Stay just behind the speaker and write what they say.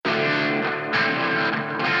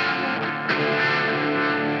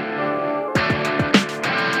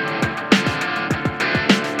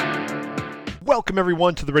Welcome,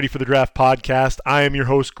 everyone, to the Ready for the Draft podcast. I am your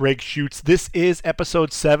host, Greg Schutz. This is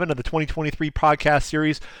episode 7 of the 2023 podcast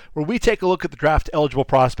series, where we take a look at the draft-eligible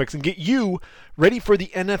prospects and get you ready for the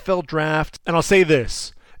NFL draft. And I'll say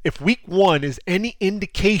this, if week 1 is any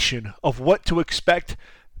indication of what to expect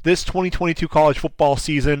this 2022 college football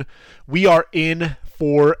season, we are in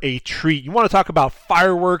for a treat. You want to talk about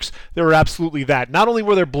fireworks? There were absolutely that. Not only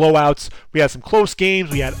were there blowouts, we had some close games,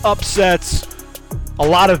 we had upsets, a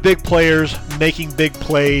lot of big players making big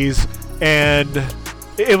plays, and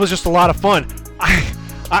it was just a lot of fun.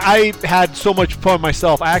 I had so much fun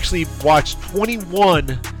myself. I actually watched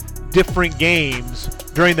 21 different games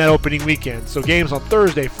during that opening weekend. So games on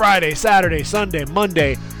Thursday, Friday, Saturday, Sunday,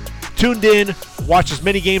 Monday. Tuned in, watched as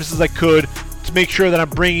many games as I could to make sure that I'm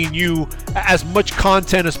bringing you as much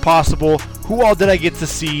content as possible. Who all did I get to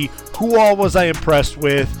see? Who all was I impressed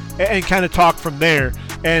with? And kind of talk from there.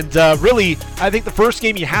 And really, I think the first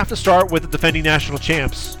game you have to start with the defending national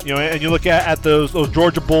champs. You know, and you look at those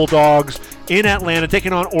Georgia Bulldogs in Atlanta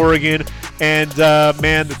taking on Oregon, and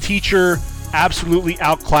man, the teacher absolutely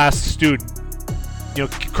outclassed the student. You know,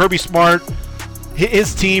 Kirby Smart,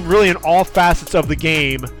 his team really in all facets of the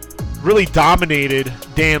game really dominated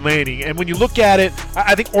Dan Lanning. And when you look at it,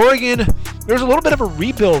 I think Oregon, there's a little bit of a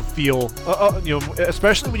rebuild feel, you know,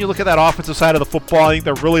 especially when you look at that offensive side of the football. I think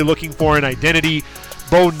they're really looking for an identity.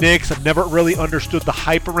 Bo Nix, I've never really understood the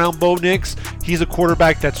hype around Bo Nix. He's a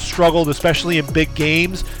quarterback that struggled, especially in big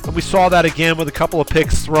games, and we saw that again with a couple of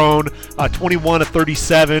picks thrown, 21 to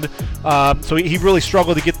 37. So he really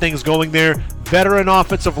struggled to get things going there. Veteran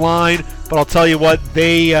offensive line, but I'll tell you what,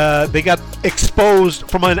 they got exposed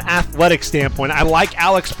from an athletic standpoint. I like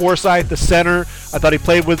Alex Forsythe, the center. I thought he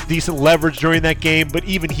played with decent leverage during that game, but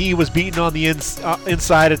even he was beaten on the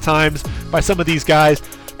inside at times by some of these guys.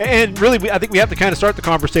 And really, I think we have to kind of start the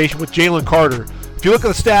conversation with Jalen Carter. If you look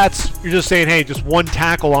at the stats, you're just saying, hey, just one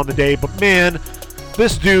tackle on the day. But, man,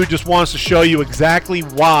 this dude just wants to show you exactly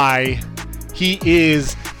why he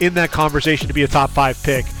is in that conversation to be a top 5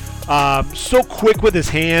 pick. So quick with his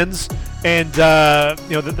hands and,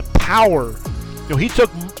 you know, the power. You know, he took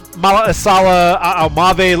Malasala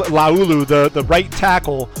Almave Laulu, the right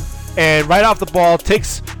tackle, and right off the ball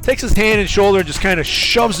takes his hand and shoulder and just kind of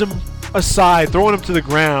shoves him aside, throwing him to the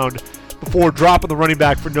ground before dropping the running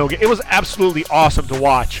back for no gain. It was absolutely awesome to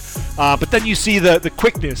watch. But then you see the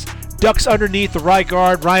quickness. Ducks underneath the right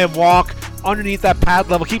guard, Ryan Walk, underneath that pad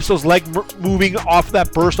level, keeps those legs moving off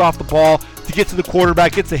that burst off the ball to get to the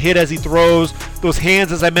quarterback, gets a hit as he throws. Those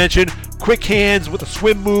hands, as I mentioned, quick hands with a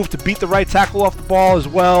swim move to beat the right tackle off the ball as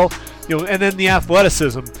well. You know, and then the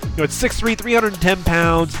athleticism. You know, it's 6'3", 310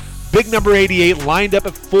 pounds, big number 88, lined up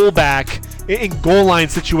at fullback in goal line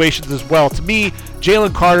situations as well. To me,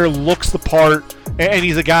 Jalen Carter looks the part, and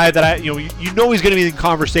he's a guy that you know he's going to be in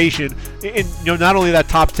conversation in, you know, not only that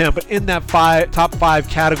top 10 but in that top 5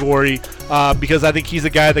 category, because I think he's a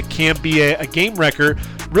guy that can be a game wrecker.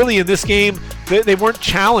 Really, in this game, they weren't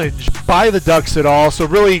challenged by the Ducks at all, so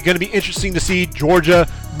really going to be interesting to see Georgia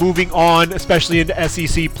moving on, especially into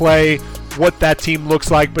SEC play, what that team looks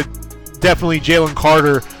like. But definitely Jalen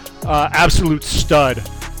Carter, absolute stud.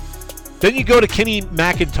 Then you go to Kenny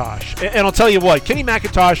McIntosh, and I'll tell you what, Kenny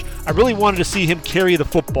McIntosh, I really wanted to see him carry the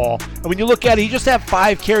football. And when you look at it, he just had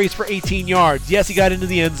 5 carries for 18 yards. Yes, he got into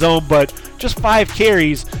the end zone, but just 5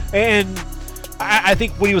 carries. And I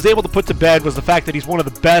think what he was able to put to bed was the fact that he's one of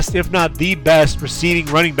the best, if not the best, receiving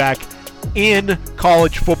running back in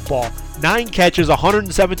college football. 9 catches,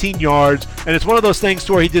 117 yards, and it's one of those things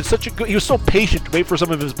to where he was so patient to wait for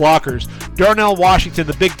some of his blockers. Darnell Washington,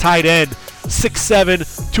 the big tight end,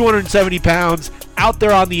 6'7", 270 pounds, out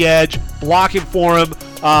there on the edge, blocking for him.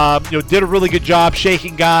 You know, did a really good job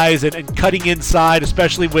shaking guys and cutting inside,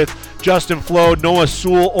 especially with Justin Flo, Noah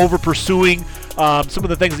Sewell over pursuing. Some of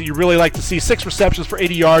the things that you really like to see. 6 receptions for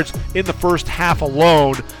 80 yards in the first half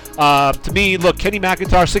alone. To me, look, Kenny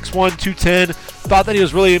McIntosh, 6'1", 210, thought that he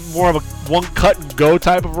was really more of a one-cut-and-go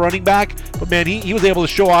type of running back. But, man, he was able to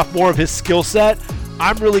show off more of his skill set.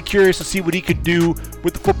 I'm really curious to see what he could do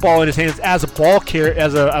with the football in his hands as a ball carrier,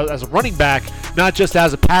 as a running back, not just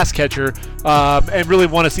as a pass catcher, and really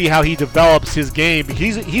want to see how he develops his game.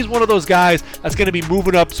 He's one of those guys that's going to be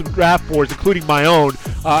moving up some draft boards, including my own.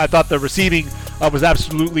 I thought the receiving was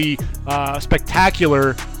absolutely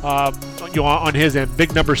spectacular, on his end.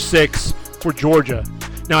 Big number 6 for Georgia.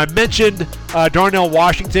 Now, I mentioned Darnell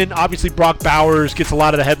Washington. Obviously, Brock Bowers gets a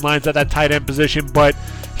lot of the headlines at that tight end position, but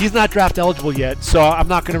he's not draft eligible yet, so I'm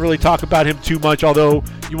not going to really talk about him too much, although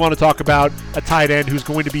you want to talk about a tight end who's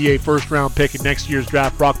going to be a first-round pick in next year's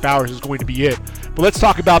draft. Brock Bowers is going to be it. But let's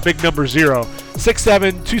talk about big number 0. 6'7",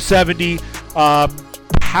 270,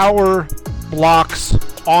 power blocks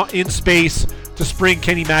in space to spring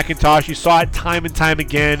Kenny McIntosh. You saw it time and time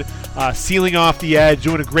again, sealing off the edge,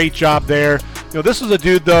 doing a great job there. This was a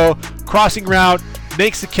dude, though, crossing route,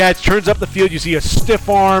 makes the catch, turns up the field. You see a stiff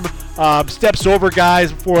arm, steps over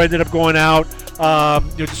guys before it ended up going out.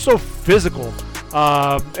 Just so physical.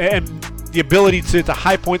 And the ability to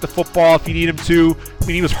high point the football if you need him to. I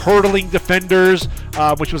mean, he was hurdling defenders,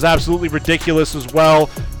 which was absolutely ridiculous as well.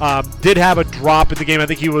 Did have a drop in the game. I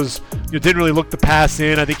think he was, didn't really look the pass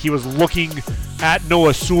in. I think he was looking at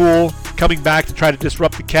Noah Sewell coming back to try to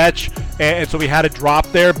disrupt the catch, and so we had a drop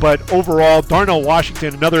there. But overall, Darnell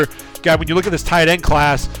Washington, another guy, when you look at this tight end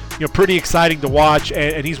class, pretty exciting to watch,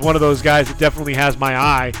 and he's one of those guys that definitely has my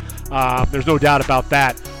eye. There's no doubt about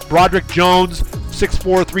that. Broderick Jones,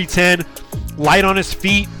 6'4", 310, light on his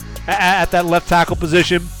feet at that left tackle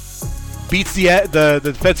position. Beats the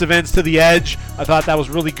defensive ends to the edge. I thought that was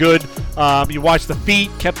really good. You watch the feet,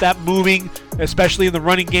 kept that moving, especially in the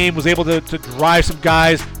running game, was able to drive some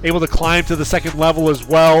guys, able to climb to the second level as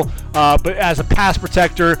well. But as a pass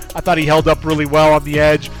protector, I thought he held up really well on the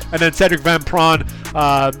edge. And then Cedric Van Pran,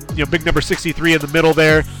 big number 63 in the middle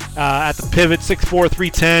there at the pivot, 6'4",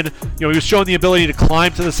 310. He was showing the ability to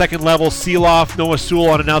climb to the second level, seal off Noah Sewell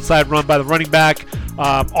on an outside run by the running back.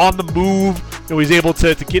 On the move, he's able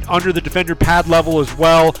to get under the defender pad level as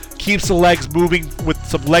well, keeps the legs moving with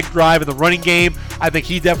some leg drive in the running game. I think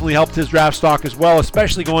he definitely helped his draft stock as well,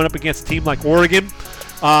 especially going up against a team like Oregon.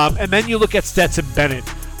 And then you look at Stetson Bennett.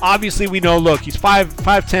 Obviously, we know, look, he's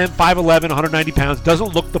 5'10", 5'11", 190 pounds,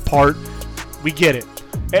 doesn't look the part. We get it.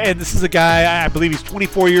 And this is a guy, I believe he's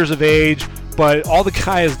 24 years of age, but all the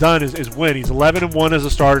guy has done is win. He's 11-1 as a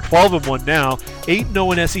starter, 12-1 now,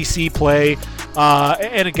 8-0 in SEC play.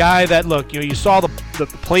 And a guy that, look, you saw the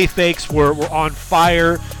play fakes were on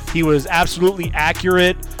fire. He was absolutely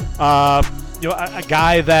accurate. A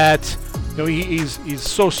guy that, he's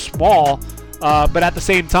so small, but at the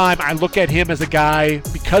same time, I look at him as a guy,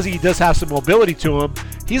 because he does have some mobility to him,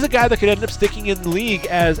 he's a guy that could end up sticking in the league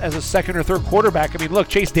as a second or third quarterback. I mean, look,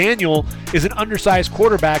 Chase Daniel is an undersized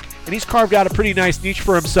quarterback, and he's carved out a pretty nice niche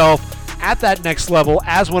for himself at that next level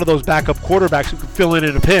as one of those backup quarterbacks who can fill in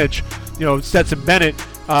a pinch. Stetson Bennett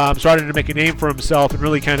starting to make a name for himself and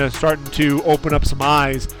really kind of starting to open up some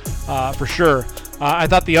eyes for sure. I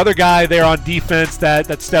thought the other guy there on defense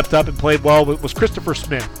that stepped up and played well was Christopher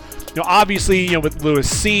Smith. Obviously, with Lewis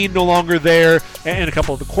Cine no longer there and a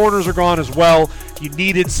couple of the corners are gone as well, you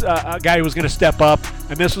needed a guy who was going to step up,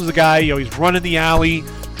 and this was the guy, he's running the alley,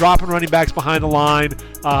 dropping running backs behind the line,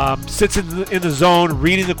 sits in the zone,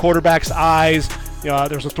 reading the quarterback's eyes.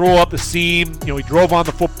 There's a throw up the seam. He drove on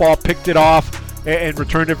the football, picked it off, and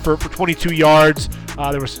returned it for 22 yards.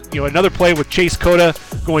 There was another play with Chase Cota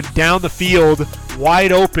going down the field,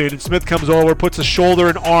 wide open, and Smith comes over, puts a shoulder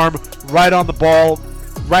and arm right on the ball,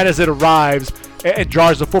 right as it arrives, and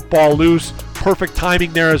jars the football loose. Perfect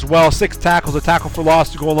timing there as well. 6 tackles, a tackle for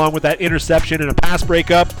loss to go along with that interception and a pass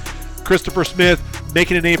breakup. Christopher Smith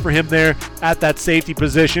making a name for him there at that safety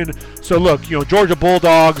position. So look, Georgia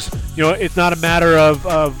Bulldogs, it's not a matter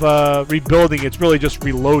of rebuilding. It's really just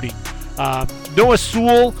reloading. Noah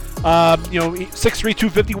Sewell, 6'3",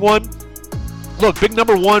 251. Look, big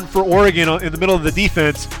number 1 for Oregon in the middle of the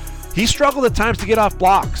defense. He struggled at times to get off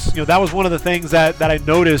blocks. That was one of the things that I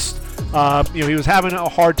noticed. He was having a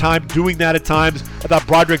hard time doing that at times. I thought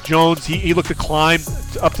Broderick Jones, he looked to climb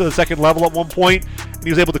up to the second level at one point, and he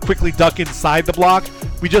was able to quickly duck inside the block.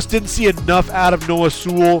 We just didn't see enough out of Noah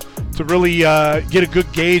Sewell to really get a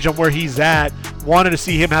good gauge on where he's at. Wanted to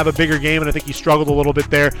see him have a bigger game, and I think he struggled a little bit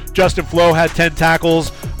there. Justin Flo had 10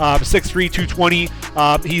 tackles, 6'3", 220.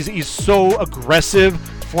 He's so aggressive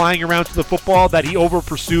flying around to the football that he over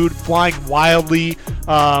pursued, flying wildly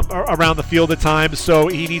around the field at times. So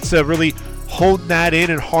he needs to really hone that in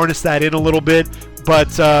and harness that in a little bit. But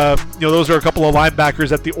those are a couple of linebackers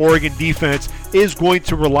that the Oregon defense is going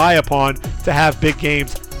to rely upon to have big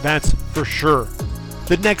games. That's for sure.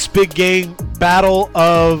 The next big game, battle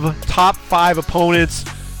of top 5 opponents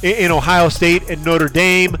in Ohio State and Notre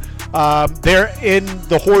Dame. They're in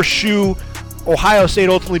the horseshoe. Ohio State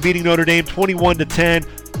ultimately beating Notre Dame 21-10.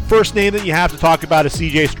 First name that you have to talk about is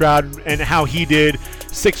C.J. Stroud and how he did.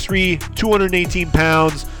 6'3", 218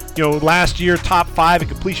 pounds. Last year, top 5 in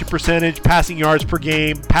completion percentage, passing yards per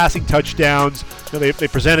game, passing touchdowns. They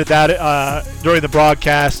presented that during the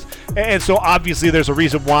broadcast. And so obviously there's a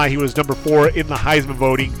reason why he was number 4 in the Heisman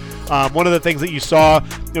voting. One of the things that you saw,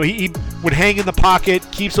 he would hang in the pocket,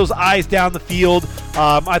 keeps those eyes down the field.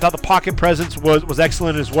 I thought the pocket presence was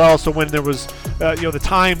excellent as well. So when there was, the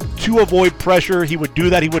time to avoid pressure, he would do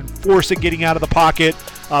that. He wouldn't force it getting out of the pocket.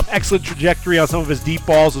 Excellent trajectory on some of his deep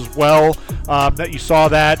balls as well, that you saw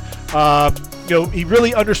that. He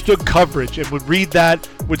really understood coverage and would read that,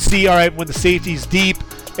 would see, all right, when the safety's deep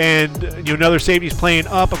and another safety's playing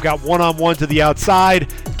up, I've got one-on-one to the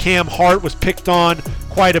outside. Cam Hart was picked on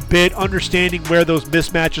quite a bit, understanding where those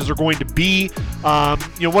mismatches are going to be.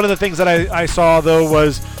 One of the things that I saw, though,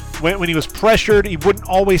 was when he was pressured, he wouldn't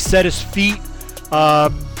always set his feet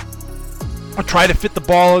or try to fit the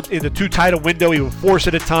ball into too tight a window. He would force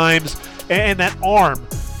it at times. And that arm,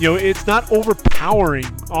 it's not overpowering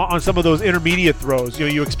on some of those intermediate throws.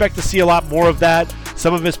 You expect to see a lot more of that.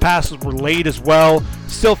 Some of his passes were late as well.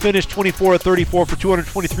 Still finished 24 of 34 for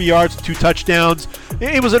 223 yards and 2 touchdowns.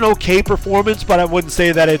 It was an okay performance, but I wouldn't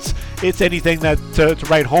say that it's anything that to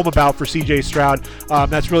write home about for C.J. Stroud.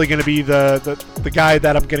 That's really going to be the guy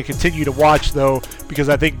that I'm going to continue to watch, though, because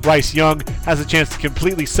I think Bryce Young has a chance to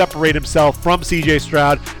completely separate himself from C.J.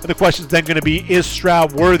 Stroud. And the question is then going to be, is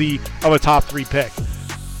Stroud worthy of a top 3 pick?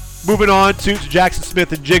 Moving on to Jackson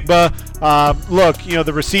Smith and Jigba.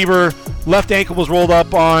 The receiver left ankle was rolled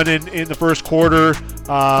up on in the first quarter. He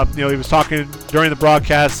was talking during the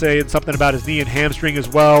broadcast, saying something about his knee and hamstring as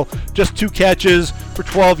well. Just 2 catches for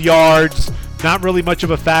 12 yards. Not really much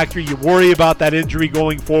of a factor. You worry about that injury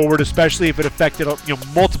going forward, especially if it affected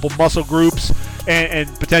multiple muscle groups and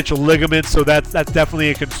potential ligaments. So that's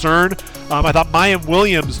definitely a concern. I thought Mayan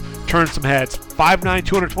Williams turned some heads. 5'9",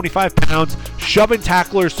 225 pounds, shoving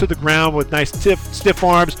tacklers to the ground with nice stiff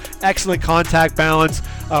arms, excellent contact balance.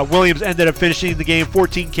 Williams ended up finishing the game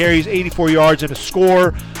 14 carries, 84 yards, and a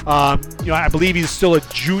score. I believe he's still a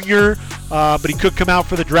junior, but he could come out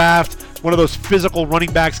for the draft. One of those physical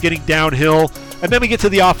running backs getting downhill. And then we get to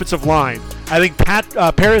the offensive line. I think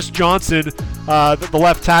Paris Johnson, the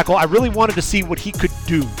left tackle, I really wanted to see what he could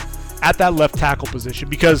do at that left tackle position,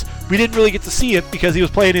 because we didn't really get to see it because he was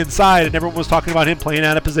playing inside and everyone was talking about him playing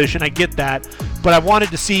out of position. I get that, but I wanted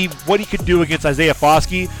to see what he could do against Isaiah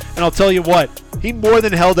Foskey, and I'll tell you what, he more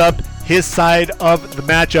than held up his side of the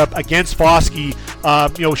matchup against Foskey,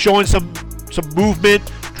 showing some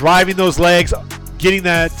movement, driving those legs, getting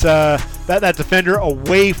that defender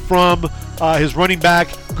away from his running back.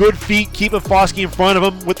 Good feet, keeping Foskey in front of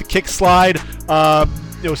him with the kick slide.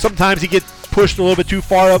 Sometimes he gets pushed a little bit too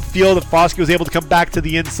far upfield, and Foskey was able to come back to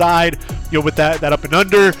the inside, with that up and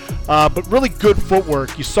under. But really good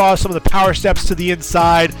footwork. You saw some of the power steps to the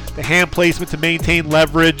inside, the hand placement to maintain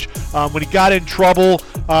leverage. When he got in trouble,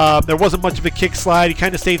 there wasn't much of a kick slide. He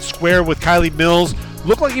kind of stayed square with Kylie Mills.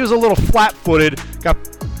 Looked like he was a little flat-footed. Got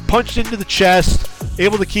punched into the chest,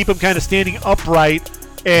 able to keep him kind of standing upright,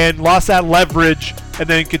 and lost that leverage, and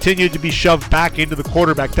then continued to be shoved back into the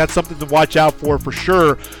quarterback. That's something to watch out for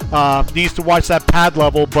sure. Needs to watch that pad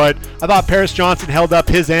level, but I thought Paris Johnson held up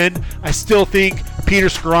his end. I still think Peter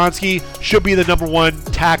Skoronski should be the number 1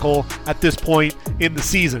 tackle at this point in the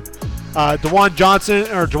season. Dewan Jones, the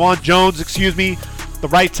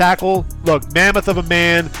right tackle. Look, mammoth of a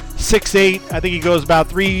man, 6'8". I think he goes about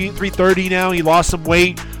 330 now. He lost some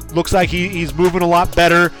weight. Looks like he's moving a lot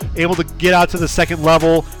better, able to get out to the second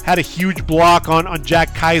level, had a huge block on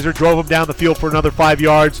Jack Kaiser, drove him down the field for another 5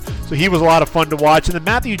 yards, so he was a lot of fun to watch. And then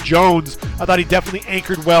Matthew Jones, I thought he definitely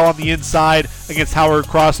anchored well on the inside against Howard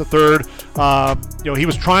Cross III. He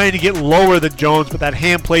was trying to get lower than Jones, but that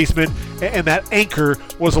hand placement and that anchor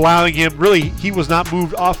was allowing him, really, he was not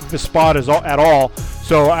moved off of his spot at all.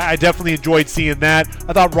 So I definitely enjoyed seeing that.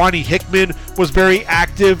 I thought Ronnie Hickman was very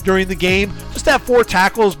active during the game. Just had 4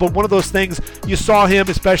 tackles, but one of those things, you saw him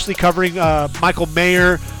especially covering Michael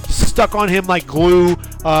Mayer, stuck on him like glue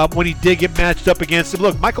when he did get matched up against him.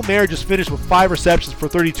 Look, Michael Mayer just finished with 5 receptions for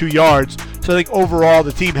 32 yards. So I think overall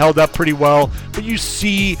the team held up pretty well. But you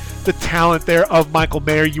see the talent there of Michael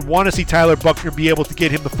Mayer. You want to see Tyler Buckner be able to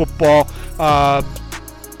get him the football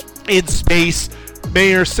in space.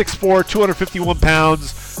 Mayer, 6'4", 251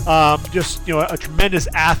 pounds, a tremendous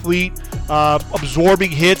athlete,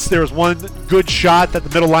 absorbing hits. There was one good shot that the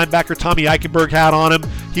middle linebacker Tommy Eichenberg had on him.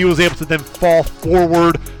 He was able to then fall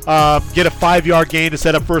forward, get a 5-yard gain to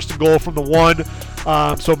set up 1st and goal from the 1.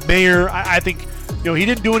 So Mayer, I think, he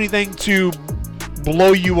didn't do anything to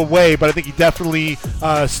blow you away, but I think he definitely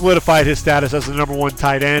solidified his status as the number 1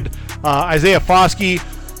 tight end. Isaiah Foskey,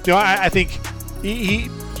 I think he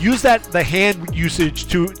used the hand usage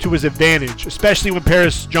to his advantage, especially when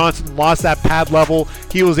Paris Johnson lost that pad level.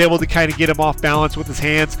 He was able to kind of get him off balance with his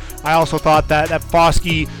hands. I also thought that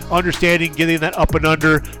Foskey understanding, getting that up and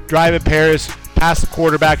under, driving Paris past the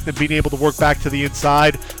quarterback, and then being able to work back to the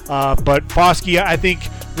inside. But Foskey, I think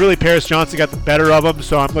really Paris Johnson got the better of him,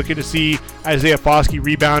 so I'm looking to see Isaiah Foskey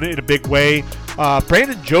rebound in a big way.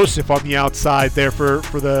 Brandon Joseph on the outside there for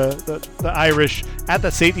the Irish at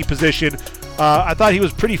the safety position. I thought he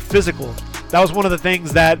was pretty physical. That was one of the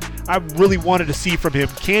things that I really wanted to see from him.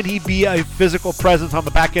 Can he be a physical presence on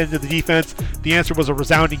the back end of the defense? The answer was a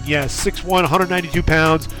resounding yes. 6'1", 192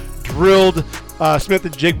 pounds, drilled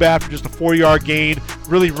Smith-Njigba after just a 4-yard gain,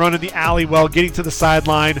 really running the alley well, getting to the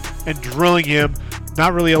sideline and drilling him,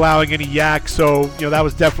 not really allowing any yak, so that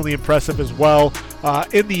was definitely impressive as well.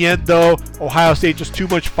 In the end, though, Ohio State just too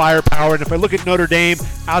much firepower, and if I look at Notre Dame,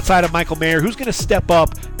 outside of Michael Mayer, who's going to step up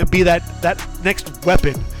and be that next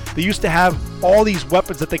weapon? They used to have all these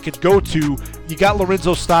weapons that they could go to. You got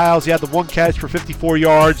Lorenzo Styles. He had the one catch for 54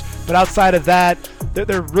 yards. But outside of that,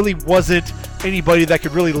 there really wasn't anybody that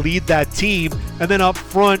could really lead that team. And then up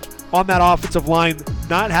front on that offensive line,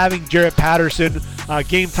 not having Jarrett Patterson,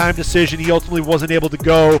 game time decision, he ultimately wasn't able to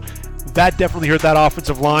go. That definitely hurt that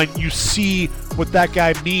offensive line. You see what that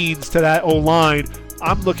guy means to that O-line.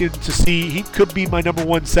 I'm looking to see, he could be my number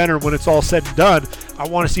one center when it's all said and done. I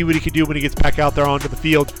want to see what he can do when he gets back out there onto the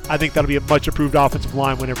field. I think that'll be a much improved offensive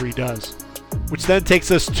line whenever he does. Which then takes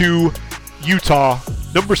us to Utah,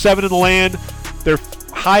 number 7 in the land, their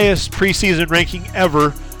highest preseason ranking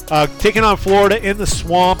ever, taking on Florida in the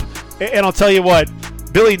swamp. And I'll tell you what,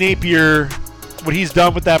 Billy Napier, what he's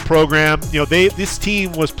done with that program, this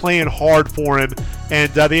team was playing hard for him,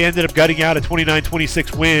 and they ended up gutting out a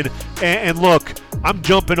 29-26 win. And look, I'm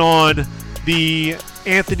jumping on the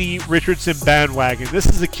Anthony Richardson bandwagon. This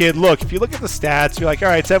is a kid, look, if you look at the stats, you're like, all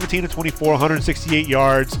right, 17-24, 168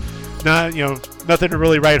 yards, nothing to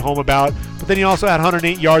really write home about. But then he also had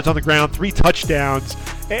 108 yards on the ground, 3 touchdowns.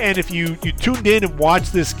 And if you tuned in and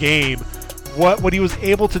watched this game, what he was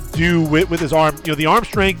able to do with his arm, the arm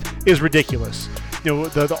strength is ridiculous.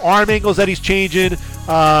 The arm angles that he's changing,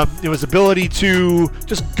 his ability to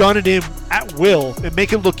just gun it in at will and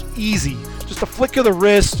make it look easy. Just a flick of the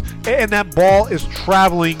wrist, and that ball is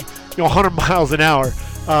traveling 100 miles an hour.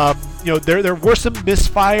 There were some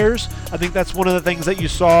misfires. I think that's one of the things that you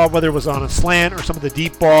saw, whether it was on a slant or some of the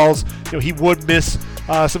deep balls. He would miss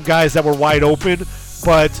some guys that were wide open.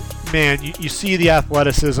 But, man, you see the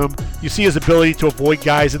athleticism. You see his ability to avoid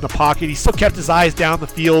guys in the pocket. He still kept his eyes down the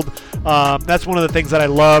field. That's one of the things that I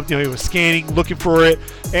loved. He was scanning, looking for it.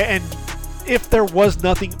 And if there was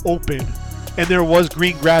nothing open and there was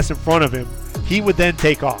green grass in front of him, he would then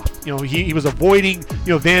take off. He was avoiding,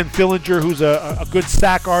 Van Fillinger, who's a good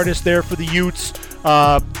sack artist there for the Utes.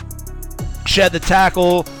 Shed the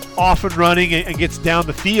tackle, off and running, and gets down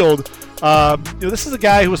the field. This is a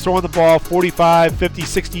guy who was throwing the ball 45, 50,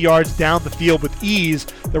 60 yards down the field with ease.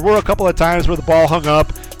 There were a couple of times where the ball hung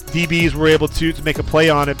up. DBs were able to make a play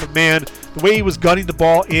on it. But, man, the way he was gunning the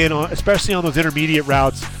ball in, especially on those intermediate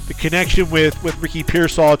routes, the connection with Ricky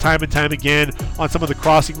Pearsall time and time again on some of the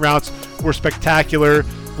crossing routes were spectacular.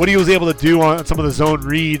 What he was able to do on some of the zone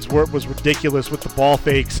reads was ridiculous with the ball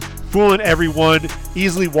fakes, fooling everyone,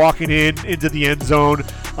 easily walking into the end zone.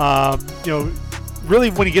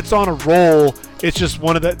 Really, when he gets on a roll, it's just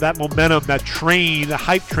one of that momentum, that train, the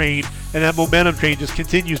hype train, and that momentum train just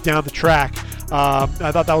continues down the track. I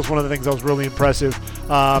thought that was one of the things that was really impressive.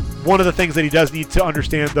 One of the things that he does need to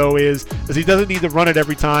understand, though, is he doesn't need to run it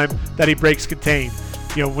every time that he breaks contain.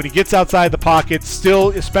 When he gets outside the pocket, still,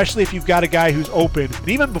 especially if you've got a guy who's open, and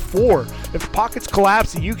even before, if the pocket's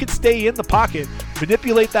collapsing, you can stay in the pocket,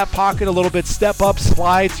 manipulate that pocket a little bit, step up,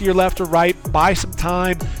 slide to your left or right, buy some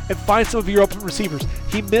time, and find some of your open receivers.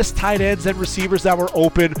 He missed tight ends and receivers that were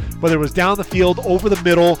open, whether it was down the field, over the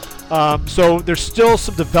middle. So there's still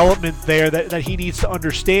some development there that he needs to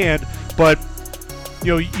understand, but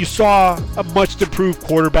you saw a much improved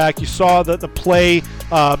quarterback. You saw that the play,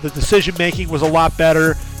 the decision making was a lot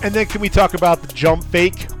better. And then can we talk about the jump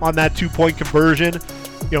fake on that 2-point conversion?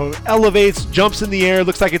 Elevates, jumps in the air,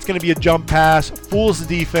 looks like it's going to be a jump pass, fools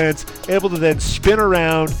the defense, able to then spin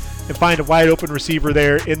around and find a wide open receiver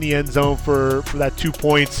there in the end zone for that 2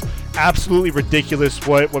 points. Absolutely ridiculous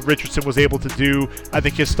what Richardson was able to do. I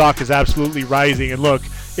think his stock is absolutely rising. And look,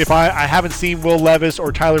 if I haven't seen Will Levis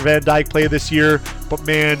or Tyler Van Dyke play this year, but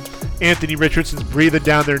man, Anthony Richardson's breathing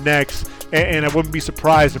down their necks. And I wouldn't be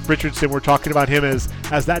surprised if Richardson, we're talking about him as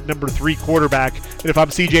that number 3 quarterback. And if I'm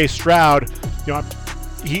CJ Stroud,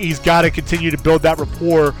 he's got to continue to build that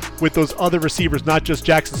rapport with those other receivers, not just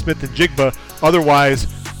Jackson Smith-Njigba. Otherwise,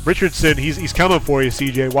 Richardson, he's coming for you,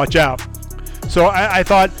 CJ. Watch out. So I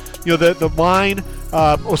thought, the line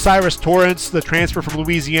Osiris Torrance, the transfer from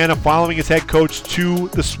Louisiana, following his head coach to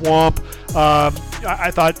the Swamp.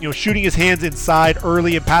 I thought, shooting his hands inside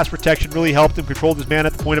early in pass protection really helped him control his man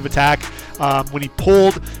at the point of attack. When he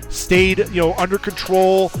pulled, stayed, under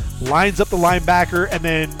control, lines up the linebacker, and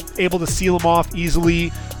then able to seal him off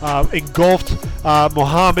easily. Engulfed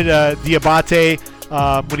Mohamed Diabate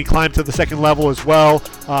when he climbed to the second level as well.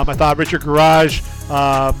 I thought Richard Garage,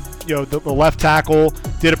 the left tackle,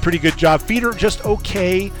 did a pretty good job. Feet are just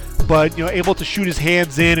okay, but able to shoot his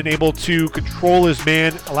hands in and able to control his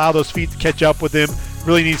man, allow those feet to catch up with him.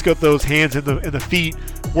 Really needs to get those hands and the feet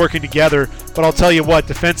working together. But I'll tell you what,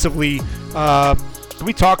 defensively, can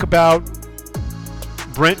we talk about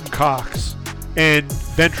Brenton Cox and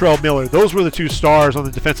Ventrell Miller? Those were the two stars on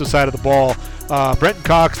the defensive side of the ball. Brenton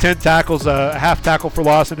Cox, 10 tackles, a half tackle for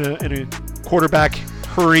loss in a quarterback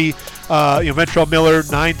hurry. Ventrell Miller,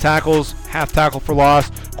 9 tackles, half tackle for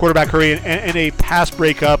loss, quarterback hurry, and a pass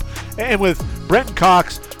breakup. And with Brenton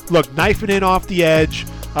Cox, look, knifing in off the edge.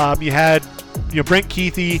 You had Brant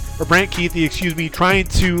Keithy, trying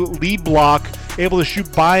to lead block, able to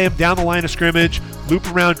shoot by him down the line of scrimmage, loop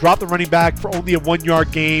around, drop the running back for only a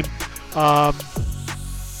 1-yard gain.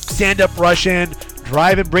 Stand up rush end,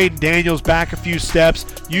 driving Braden Daniels back a few steps,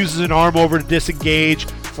 uses an arm over to disengage,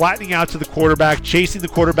 flattening out to the quarterback, chasing the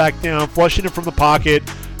quarterback down, flushing him from the pocket.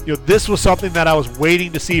 This was something that I was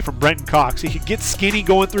waiting to see from Brenton Cox. He could get skinny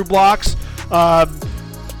going through blocks,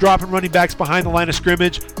 dropping running backs behind the line of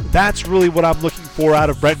scrimmage. That's really what I'm looking for out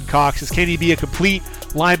of Brenton Cox, is can he be a complete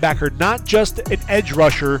linebacker, not just an edge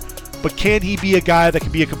rusher, but can he be a guy that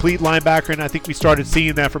can be a complete linebacker? And I think we started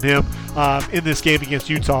seeing that from him in this game against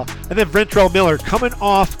Utah. And then Ventrell Miller, coming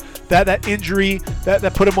off that injury that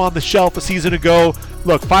put him on the shelf a season ago.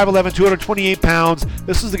 Look, 5'11", 228 pounds.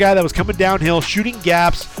 This is the guy that was coming downhill, shooting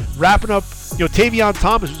gaps, wrapping up, Tavion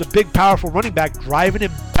Thomas, who's a big, powerful running back, driving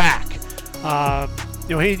him back.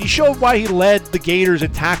 He showed why he led the Gators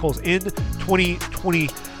in tackles in 2020.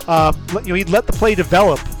 He'd let the play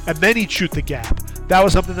develop, and then he'd shoot the gap. That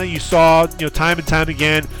was something that you saw, time and time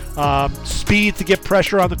again. Speed to get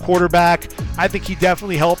pressure on the quarterback. I think he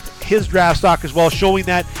definitely helped his draft stock as well, showing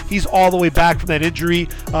that he's all the way back from that injury.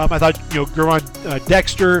 I thought, Gervon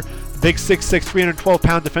Dexter, big 6'6",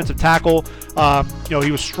 312-pound defensive tackle.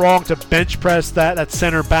 He was strong to bench press that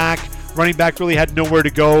center back. Running back really had nowhere to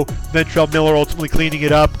go. Ventrell Miller ultimately cleaning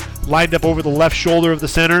it up. Lined up over the left shoulder of the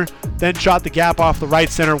center, then shot the gap off the right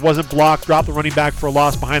center, wasn't blocked, dropped the running back for a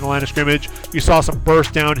loss behind the line of scrimmage. You saw some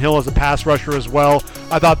burst downhill as a pass rusher as well.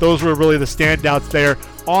 I thought those were really the standouts there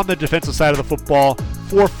on the defensive side of the football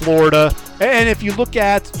for Florida. And if you look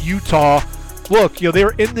at Utah, look, they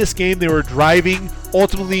were in this game, they were driving.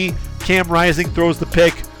 Ultimately, Cam Rising throws the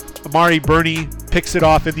pick. Amari Burney picks it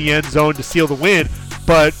off in the end zone to seal the win.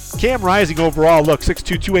 But Cam Rising overall, look,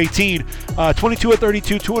 6'2", 218, 22 of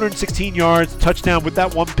 32, 216 yards, touchdown with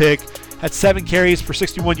that one pick, had 7 carries for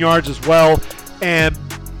 61 yards as well. And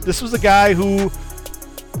this was the guy who,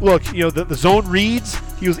 look, the zone reads,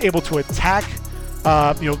 he was able to attack.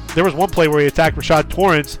 There was one play where he attacked Rashad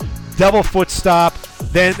Torrance, double foot stop,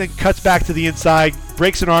 then cuts back to the inside,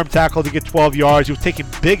 breaks an arm tackle to get 12 yards. He was taking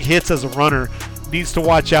big hits as a runner. Needs to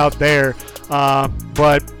watch out there.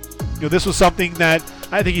 But this was something that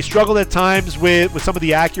I think he struggled at times with some of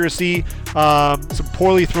the accuracy, some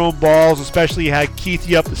poorly thrown balls, especially had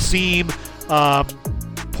Keithy up the seam,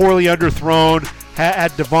 poorly underthrown,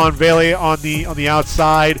 had Devon Vele on the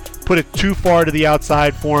outside, put it too far to the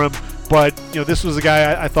outside for him. But this was a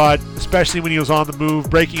guy I thought, especially when he was on the move,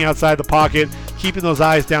 breaking outside the pocket, keeping those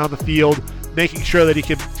eyes down the field, making sure that he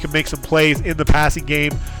can make some plays in the passing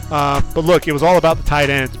game. But look, it was all about the tight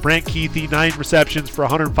ends. Brant Keithy, 9 receptions for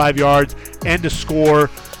 105 yards and a score.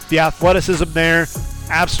 The athleticism there,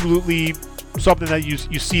 absolutely something that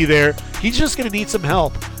you see there. He's just going to need some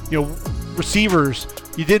help. Receivers,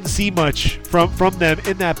 you didn't see much from them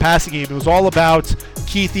in that passing game. It was all about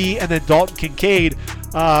Keithy and then Dalton Kincaid.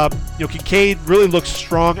 Kincaid really looks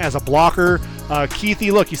strong as a blocker.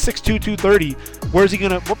 Keithy, look, he's 6'2", 230.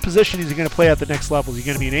 What position is he going to play at the next level? Is he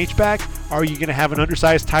going to be an H-back? Are you going to have an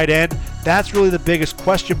undersized tight end? That's really the biggest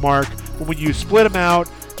question mark. But when you split him out,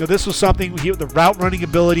 this was something, the route running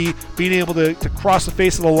ability, being able to cross the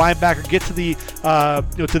face of the linebacker, get to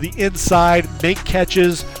the inside, make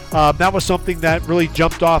catches. That was something that really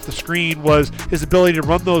jumped off the screen, was his ability to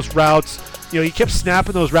run those routes. He kept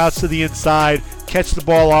snapping those routes to the inside, catch the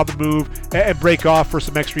ball on the move, and break off for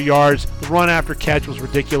some extra yards. The run after catch was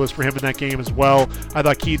ridiculous for him in that game as well. I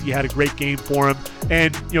thought Keithy had a great game for him.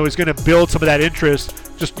 And, he's going to build some of that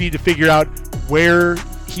interest. Just need to figure out where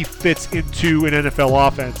he fits into an NFL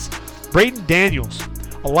offense. Braden Daniels,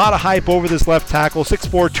 A lot of hype over this left tackle,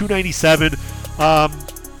 6'4", 297.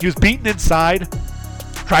 He was beaten inside,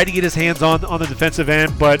 tried to get his hands on the defensive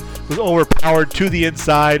end, but was overpowered to the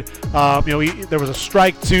inside. There was a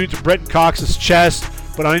strike to Brenton Cox's chest,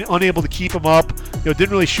 but unable to keep him up. Didn't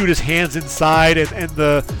really shoot his hands inside, and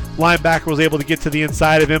the linebacker was able to get to the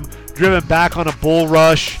inside of him. Driven back on a bull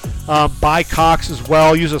rush by Cox as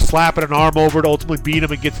well. Used a slap and an arm over to ultimately beat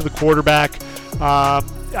him and get to the quarterback.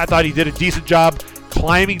 I thought he did a decent job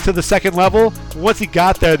climbing to the second level. Once he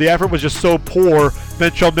got there, the effort was just so poor.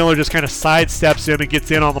 Ventrell Miller just kind of sidesteps him and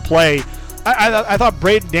gets in on the play. I thought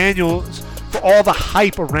Braden Daniels, for all the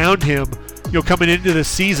hype around him, coming into this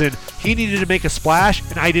season, he needed to make a splash,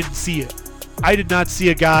 and I didn't see it. I did not see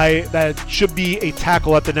a guy that should be a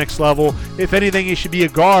tackle at the next level. If anything, he should be a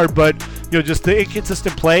guard, but just the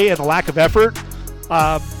inconsistent play and the lack of effort,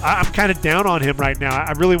 I'm kind of down on him right now.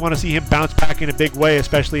 I really want to see him bounce back in a big way,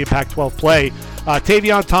 especially in Pac-12 play.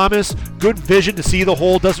 Tavion Thomas, good vision to see the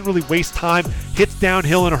hole, doesn't really waste time, hits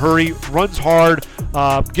downhill in a hurry, runs hard,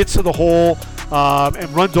 gets to the hole, and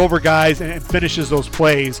runs over guys and finishes those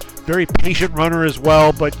plays. Very patient runner as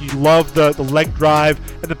well, but you love the leg drive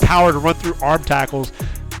and the power to run through arm tackles.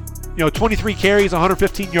 23 carries,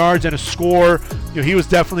 115 yards, and a score. He was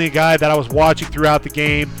definitely a guy that I was watching throughout the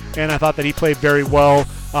game, and I thought that he played very well.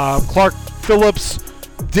 Clark Phillips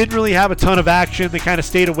didn't really have a ton of action. They kind of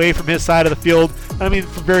stayed away from his side of the field. I mean,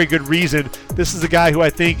 for very good reason. This is a guy who I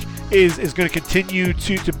think is going to continue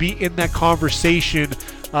to be in that conversation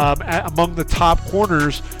among the top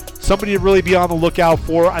corners. Somebody to really be on the lookout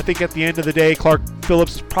for. I think at the end of the day, Clark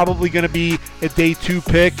Phillips is probably going to be a day 2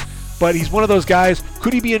 pick, but he's one of those guys.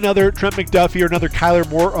 Could he be another Trent McDuffie or another Kyler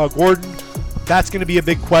Gordon? That's going to be a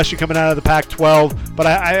big question coming out of the Pac-12, but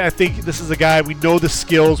I think this is a guy, we know the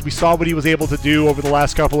skills. We saw what he was able to do over the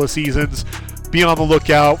last couple of seasons. Be on the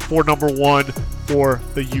lookout for number 1 for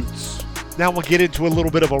the Utes. Now we'll get into a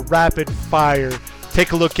little bit of a rapid fire.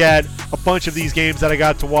 Take a look at a bunch of these games that I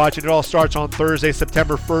got to watch, and it all starts on Thursday,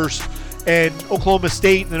 September 1st. And Oklahoma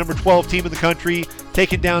State, the number 12 team in the country,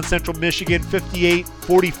 taking down Central Michigan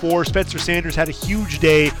 58-44. Spencer Sanders had a huge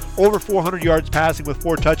day, over 400 yards passing with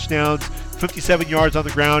 4 touchdowns, 57 yards on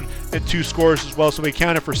the ground, and 2 scores as well. So he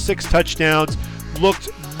accounted for 6 touchdowns. Looked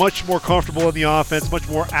much more comfortable in the offense, much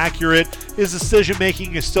more accurate. His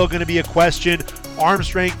decision-making is still going to be a question. Arm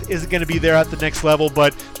strength isn't going to be there at the next level,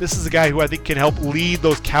 but this is a guy who I think can help lead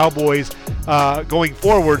those Cowboys going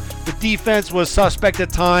forward. The defense was suspect at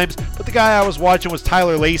times, but the guy I was watching was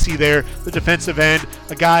Tyler Lacey there, the defensive end,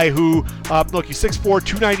 a guy who, look, he's 6'4",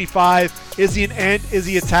 295. Is he an end? Is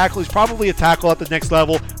he a tackle? He's probably a tackle at the next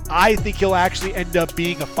level. I think he'll actually end up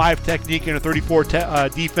being a 5 technique and a 34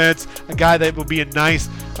 defense, a guy that will be a nice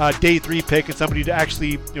day 3 pick and somebody to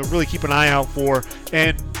actually really keep an eye out for.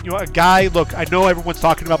 And a guy, look, I know everyone's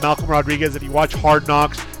talking about Malcolm Rodriguez. If you watch Hard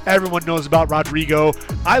Knocks, everyone knows about Rodrigo.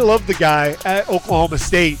 I love the guy at Oklahoma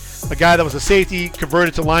State, a guy that was a safety,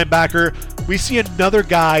 converted to linebacker. We see another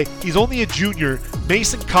guy, he's only a junior,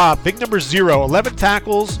 Mason Cobb, big number 0, 11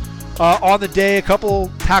 tackles on the day, a couple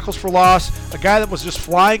tackles for loss, a guy that was just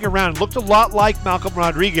flying around, looked a lot like Malcolm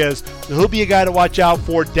Rodriguez, so he'll be a guy to watch out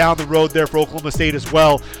for down the road there for Oklahoma State as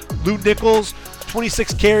well. Lou Nichols,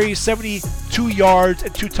 26 carries, 72 yards,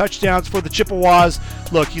 and 2 touchdowns for the Chippewas.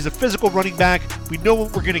 Look, he's a physical running back. We know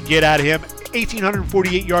what we're going to get out of him.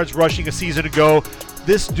 1,848 yards rushing a season ago.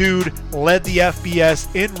 This dude led the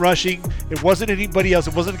FBS in rushing. It wasn't anybody else.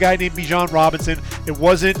 It wasn't a guy named Bijan Robinson. It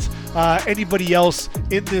wasn't anybody else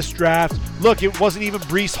in this draft. Look, it wasn't even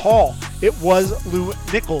Breece Hall. It was Lou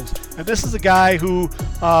Nichols. And this is a guy who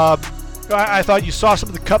I thought you saw some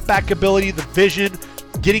of the cutback ability, the vision,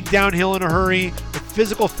 getting downhill in a hurry, the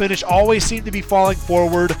physical finish, always seemed to be falling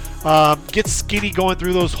forward, gets skinny going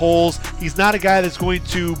through those holes. He's not a guy that's going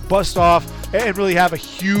to bust off and really have a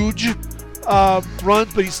huge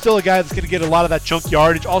runs, but he's still a guy that's going to get a lot of that chunk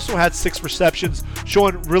yardage. Also had 6 receptions,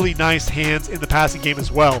 showing really nice hands in the passing game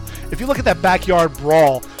as well. If you look at that backyard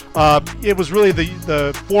brawl, it was really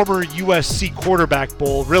the former USC quarterback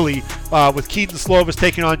bowl, really, with Keaton Slovis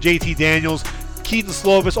taking on JT Daniels. Keaton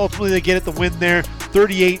Slovis, ultimately they get it the win there,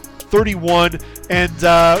 38-31.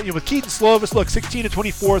 And with Keaton Slovis, look,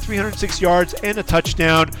 16-24, 306 yards and a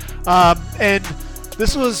touchdown. And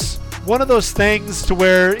this was one of those things to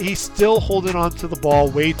where he's still holding on to the ball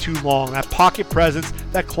way too long. That pocket presence,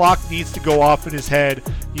 that clock needs to go off in his head.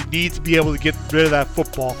 You need to be able to get rid of that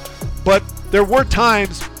football. But there were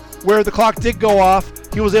times where the clock did go off.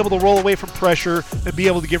 He was able to roll away from pressure and be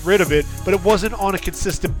able to get rid of it, but it wasn't on a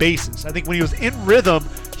consistent basis. I think when he was in rhythm,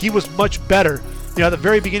 he was much better. At the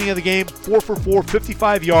very beginning of the game, 4 for 4,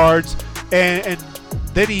 55 yards, and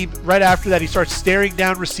Then right after that, he starts staring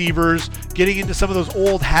down receivers, getting into some of those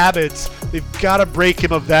old habits. They've got to break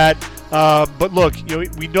him of that. But look,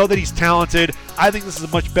 we know that he's talented. I think this is a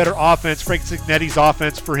much better offense, Frank Cignetti's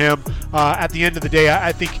offense for him. At the end of the day,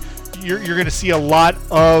 I think you're going to see a lot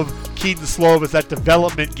of Kedon Slovis, that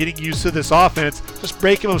development, getting used to this offense. Just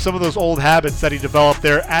break him of some of those old habits that he developed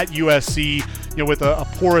there at USC, with a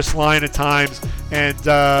porous line at times. And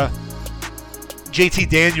JT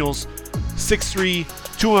Daniels, 6'3",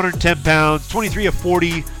 210 pounds, 23 of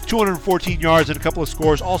 40, 214 yards and a couple of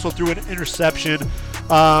scores. Also threw an interception.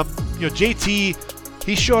 JT,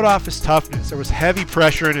 he showed off his toughness. There was heavy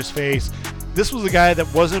pressure in his face. This was a guy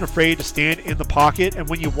that wasn't afraid to stand in the pocket, and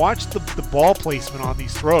when you watch the ball placement on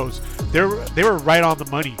these throws, they were right on the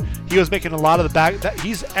money. He was making a lot of the back.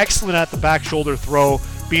 He's excellent at the back shoulder throw,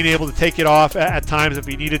 being able to take it off at times if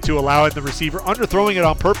he needed to, allowing the receiver, underthrowing it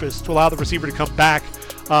on purpose to allow the receiver to come back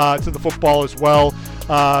to the football as well.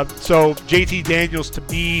 So JT Daniels, to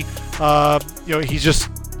me,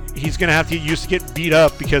 he's going to have to get used to getting beat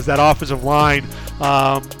up because that offensive line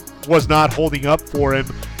was not holding up for him.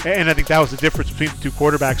 And I think that was the difference between the two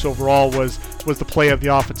quarterbacks overall was the play of the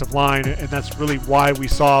offensive line, and that's really why we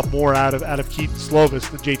saw more out of Kedon Slovis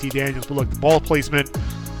than JT Daniels. But look, the ball placement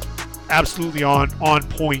absolutely on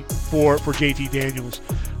point for JT Daniels.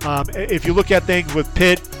 If you look at things with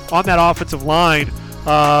Pitt on that offensive line,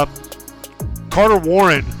 Carter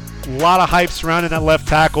Warren, a lot of hype surrounding that left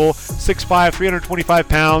tackle, 6'5", 325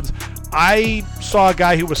 pounds. I saw a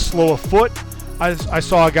guy who was slow of foot. I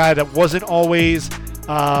saw a guy that wasn't always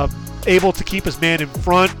able to keep his man in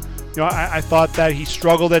front. I thought that he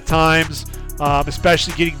struggled at times,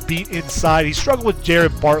 especially getting beat inside. He struggled with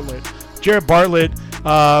Jared Bartlett. Jared Bartlett,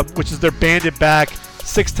 which is their bandit back,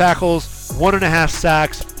 6 tackles, 1.5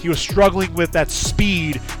 sacks. He was struggling with that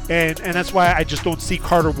speed, and that's why I just don't see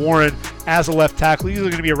Carter Warren as a left tackle. He's either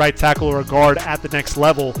going to be a right tackle or a guard at the next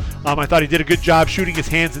level. I thought he did a good job shooting his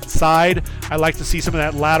hands inside. I like to see some of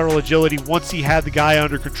that lateral agility once he had the guy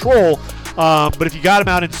under control. But if you got him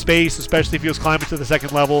out in space, especially if he was climbing to the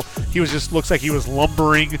second level, he looks like he was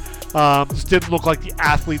lumbering. Just didn't look like the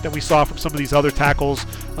athlete that we saw from some of these other tackles.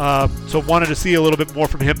 So wanted to see a little bit more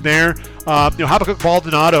from him there. Habakkuk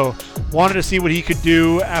Baldonado, wanted to see what he could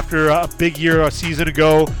do after a big year a season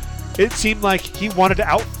ago. It seemed like he wanted to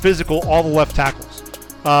out-physical all the left tackles,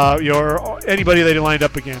 or anybody that he lined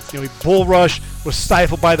up against. He bull rush, was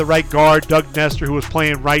stifled by the right guard, Doug Nestor, who was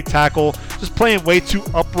playing right tackle, just playing way too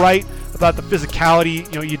upright. About the physicality,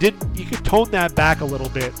 you could tone that back a little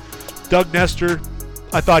bit. Doug Nestor,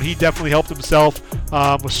 I thought he definitely helped himself,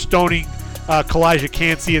 was stoning Kalijah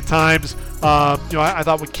Kancey at times. I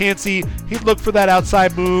thought with Kancey, he'd look for that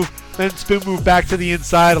outside move, then spin move back to the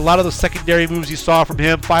inside. A lot of those secondary moves you saw from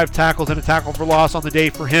him, 5 tackles and a tackle for loss on the day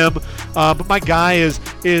for him. But my guy is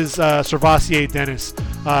SirVocea Dennis,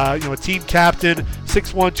 a team captain,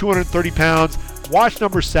 6'1", 230 pounds. Watch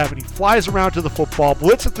number 7. He flies around to the football,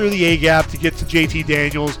 blitzing through the A-gap to get to JT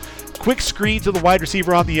Daniels. Quick screen to the wide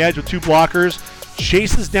receiver on the edge with 2 blockers.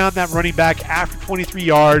 Chases down that running back after 23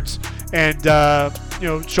 yards. And,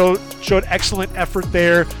 showed excellent effort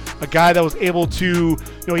there. A guy that was able to,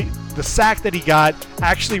 the sack that he got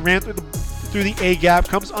actually ran through the A-gap,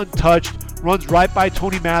 comes untouched, runs right by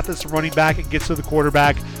Tony Mathis, the running back, and gets to the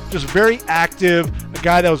quarterback. Just very active, a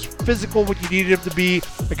guy that was physical when you needed him to be,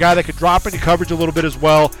 a guy that could drop into coverage a little bit as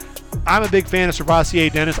well. I'm a big fan of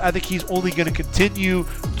SirVocea Dennis. I think he's only going to continue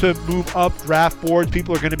to move up draft boards.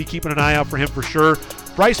 People are going to be keeping an eye out for him for sure.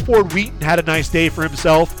 Bryce Ford Wheaton had a nice day for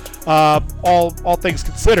himself, all things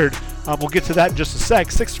considered. We'll get to that in just a sec.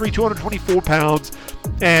 6'3", 224 pounds,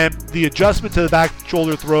 and the adjustment to the back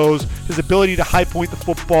shoulder throws, his ability to high point the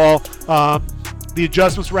football, the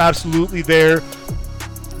adjustments were absolutely there.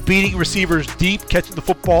 Beating receivers deep, catching the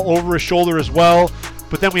football over his shoulder as well.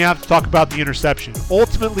 But then we have to talk about the interception.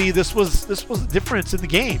 Ultimately, this was the difference in the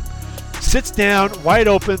game. Sits down, wide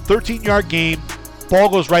open, 13-yard game. Ball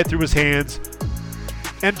goes right through his hands.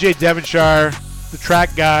 MJ Devonshire, the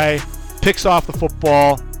track guy, picks off the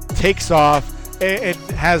football, takes off, and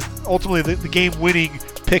has ultimately the game-winning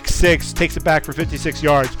pick 6, takes it back for 56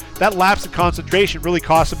 yards. That lapse in concentration really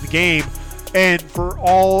cost him the game. And for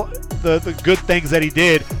all the good things that he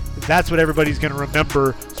did, that's what everybody's going to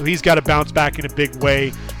remember. So he's got to bounce back in a big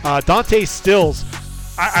way. Dante Stills,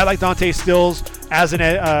 I like Dante Stills as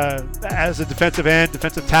a defensive end,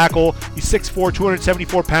 defensive tackle. He's 6'4",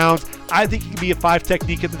 274 pounds. I think he can be a 5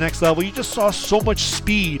 technique at the next level. You just saw so much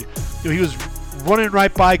speed. He was running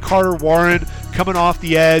right by Carter Warren, coming off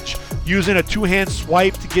the edge, using a 2-hand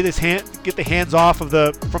swipe to get the hands off from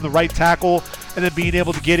the right tackle, and then being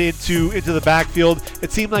able to get into the backfield.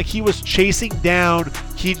 It seemed like he was chasing down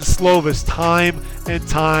Keaton Slovis time and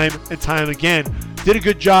time again. Did a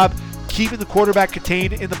good job keeping the quarterback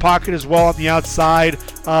contained in the pocket as well on the outside.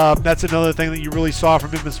 That's another thing that you really saw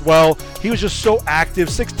from him as well. He was just so active.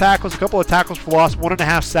 6 tackles, a couple of tackles for loss,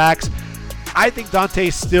 1.5 sacks. I think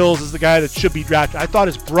Dante Stills is the guy that should be drafted. I thought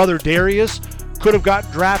his brother Darius could have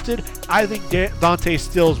gotten drafted. I think Dante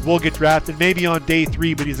Stills will get drafted maybe on day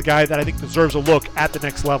 3, but he's a guy that I think deserves a look at the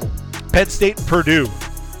next level. Penn State and Purdue.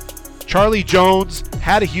 Charlie Jones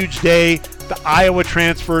had a huge day. The Iowa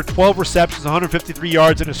transfer, 12 receptions, 153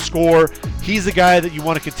 yards, and a score. He's a guy that you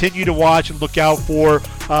want to continue to watch and look out for.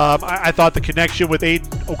 I thought the connection with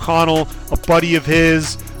Aiden O'Connell, a buddy of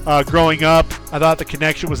his growing up, I thought the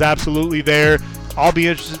connection was absolutely there. I'll be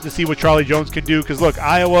interested to see what Charlie Jones can do because, look,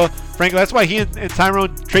 Iowa, frankly, that's why he and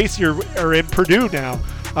Tyrone Tracy are in Purdue now.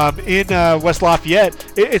 In West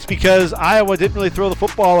Lafayette, it's because Iowa didn't really throw the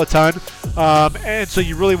football a ton, and so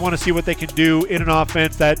you really want to see what they can do in an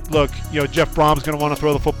offense that, look, Jeff Brom's going to want to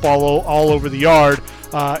throw the football all over the yard.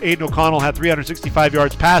 Aiden O'Connell had 365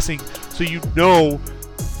 yards passing, so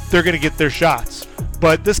they're going to get their shots.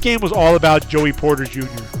 But this game was all about Joey Porter Jr.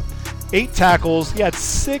 8 tackles, he had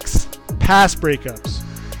 6 pass breakups.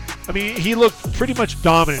 I mean, he looked pretty much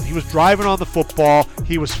dominant. He was driving on the football,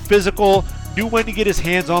 he was physical, knew when to get his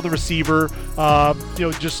hands on the receiver,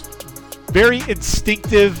 just very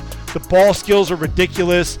instinctive. The ball skills are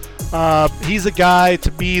ridiculous. He's a guy,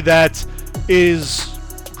 to me, that is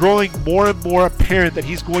growing more and more apparent that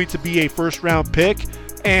he's going to be a first-round pick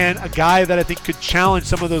and a guy that I think could challenge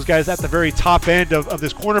some of those guys at the very top end of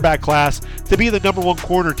this cornerback class to be the number 1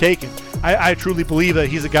 corner taken. I truly believe that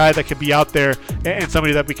he's a guy that can be out there and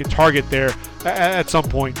somebody that we can target there at some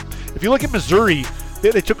point. If you look at Missouri,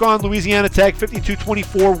 they took on Louisiana Tech,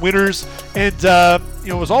 52-24 winners, and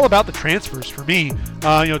it was all about the transfers for me.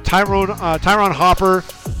 Tyron Hopper,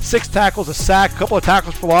 6 tackles, a sack, a couple of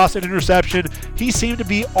tackles for loss, an interception. He seemed to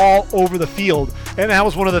be all over the field, and that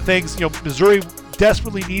was one of the things. Missouri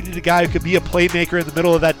desperately needed a guy who could be a playmaker in the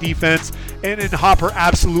middle of that defense, and Hopper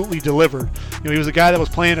absolutely delivered. He was a guy that was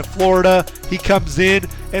playing in Florida. He comes in,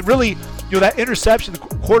 and really, that interception, the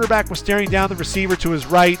quarterback was staring down the receiver to his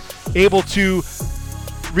right, able to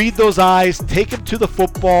read those eyes, take him to the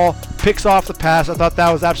football, picks off the pass. I thought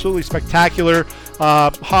that was absolutely spectacular.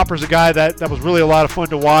 Hopper's a guy that was really a lot of fun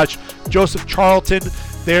to watch. Joseph Charlton,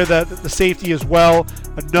 there, the safety as well.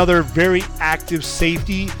 Another very active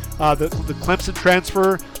safety. The Clemson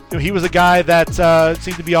transfer, he was a guy that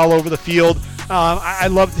seemed to be all over the field. I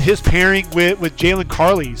loved his pairing with Jalen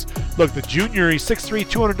Carleys. Look, the junior, he's 6'3",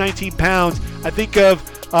 219 pounds. I think of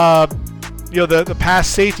the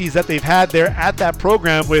past safeties that they've had there at that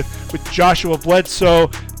program with Joshua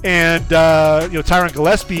Bledsoe and Tyron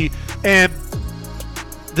Gillespie, and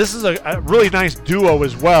this is a really nice duo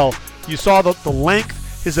as well. You saw the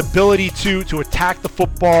length, his ability to attack the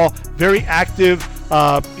football, very active,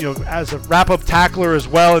 as a wrap-up tackler as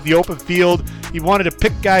well in the open field. He wanted to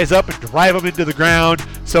pick guys up and drive them into the ground.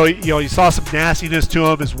 So, you saw some nastiness to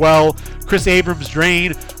him as well. Chris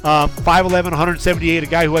Abrams-Drain, 5'11", 178, a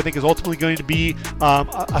guy who I think is ultimately going to be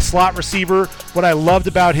a slot receiver. What I loved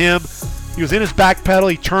about him, he was in his back pedal.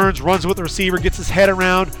 He turns, runs with the receiver, gets his head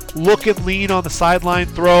around, look and lean on the sideline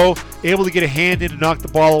throw, able to get a hand in and knock the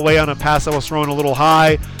ball away on a pass that was thrown a little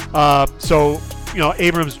high.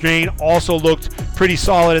 Abrams-Drain also looked pretty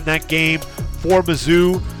solid in that game for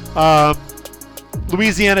Mizzou.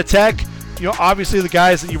 Louisiana Tech, obviously the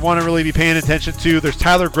guys that you want to really be paying attention to. There's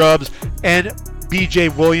Tyler Grubbs and B.J.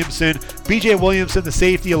 Williamson. B.J. Williamson, the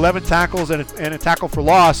safety, 11 tackles and a tackle for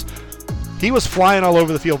loss. He was flying all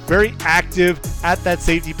over the field, very active at that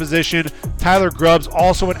safety position. Tyler Grubbs,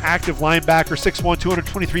 also an active linebacker, 6'1",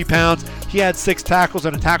 223 pounds. He had 6 tackles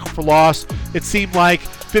and a tackle for loss. It seemed like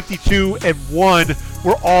 52 and 1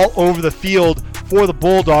 were all over the field for the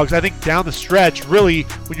Bulldogs. I think down the stretch, really,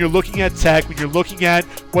 when you're looking at Tech, when you're looking at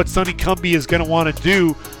what Sonny Cumbie is going to want to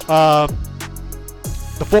do,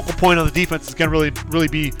 the focal point on the defense is going to really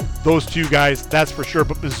be those two guys, that's for sure.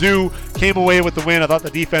 But Mizzou came away with the win. I thought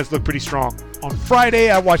the defense looked pretty strong. On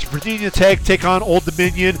Friday, I watched Virginia Tech take on Old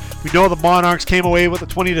Dominion. We know the Monarchs came away with a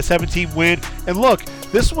 20-17 win. And look,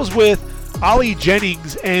 this was with Ali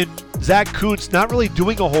Jennings and Zach Kuntz not really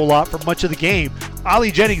doing a whole lot for much of the game.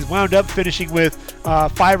 Ali Jennings wound up finishing with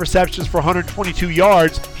 5 receptions for 122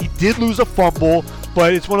 yards. He did lose a fumble,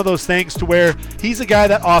 but it's one of those things to where he's a guy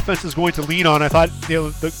that offense is going to lean on. I thought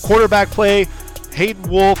the quarterback play, Hayden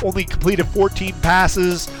Wolf only completed 14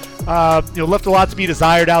 passes, left a lot to be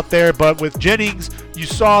desired out there. But with Jennings, you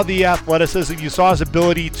saw the athleticism, you saw his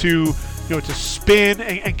ability to to spin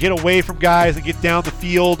and get away from guys and get down the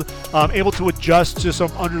field, able to adjust to some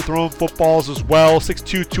underthrown footballs as well.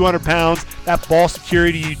 6'2", 200 pounds. That ball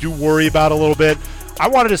security you do worry about a little bit. I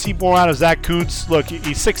wanted to see more out of Zach Kuntz. Look,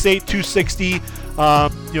 he's 6'8", 260.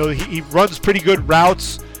 He runs pretty good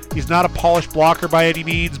routes. He's not a polished blocker by any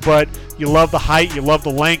means, but you love the height, you love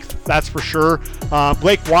the length, that's for sure.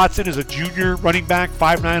 Blake Watson is a junior running back,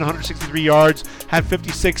 5'9", 163 yards, had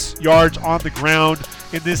 56 yards on the ground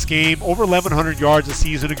in this game, over 1,100 yards a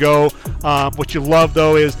season ago. What you love,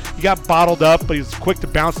 though, is he got bottled up, but he's quick to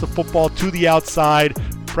bounce the football to the outside,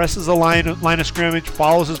 presses the line of scrimmage,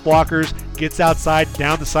 follows his blockers, gets outside,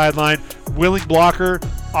 down the sideline. Willing blocker,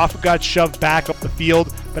 often got shoved back up the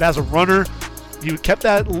field, but as a runner, he kept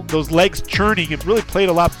those legs churning and really played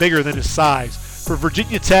a lot bigger than his size. For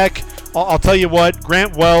Virginia Tech, I'll tell you what,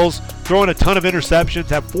 Grant Wells throwing a ton of interceptions,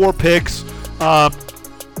 had 4 picks.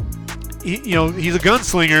 He's a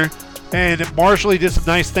gunslinger, and Marshall, he did some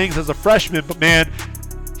nice things as a freshman, but man,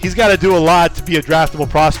 he's got to do a lot to be a draftable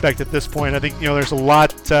prospect at this point. I think there's a lot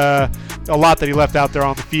that he left out there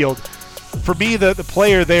on the field. For me, the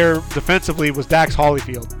player there defensively was Dax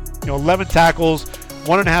Hollifield. 11 tackles,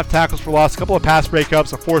 1.5 tackles for loss, a couple of pass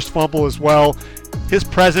breakups, a forced fumble as well. His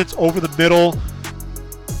presence over the middle.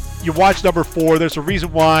 You watch number 4. There's a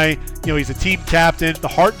reason why he's a team captain, the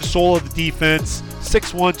heart and soul of the defense.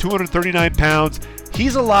 6'1", 239 pounds.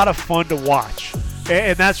 He's a lot of fun to watch,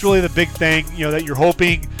 and that's really the big thing. That you're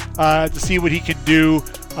hoping to see what he can do.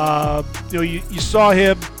 You saw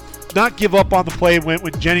him not give up on the play when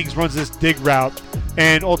Jennings runs this dig route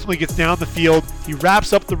and ultimately gets down the field. He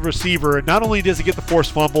wraps up the receiver, and not only does he get the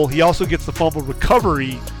forced fumble, he also gets the fumble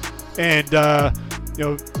recovery. And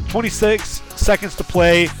 26 seconds to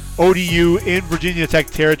play, ODU in Virginia Tech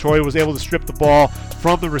territory was able to strip the ball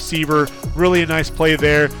from the receiver. Really a nice play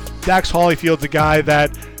there. Dax Hollyfield's a guy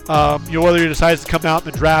that whether he decides to come out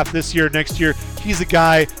in the draft this year or next year, he's a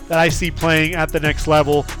guy that I see playing at the next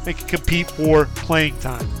level and can compete for playing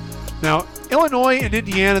time. Now, Illinois and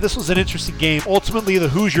Indiana, this was an interesting game. Ultimately, the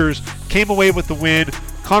Hoosiers came away with the win.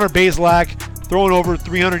 Connor Bazelak throwing over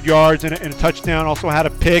 300 yards and a touchdown, also had a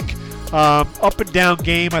pick. Up and down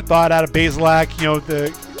game, I thought, out of Bazelak.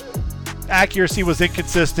 The accuracy was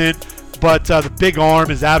inconsistent, but the big arm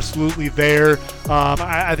is absolutely there.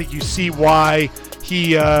 I think you see why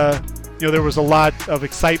he, there was a lot of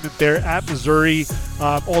excitement there at Missouri.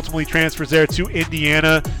 Ultimately transfers there to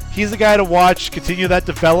Indiana. He's the guy to watch, continue that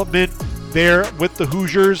development there with the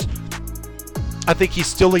Hoosiers. I think he's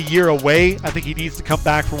still a year away. I think he needs to come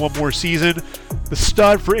back for one more season. The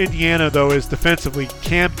stud for Indiana, though, is defensively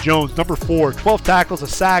Cam Jones, number 4, 12 tackles, a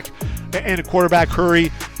sack, and a quarterback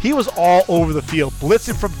hurry. He was all over the field,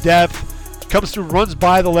 blitzing from depth, comes through, runs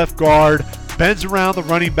by the left guard, bends around the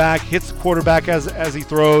running back, hits the quarterback as he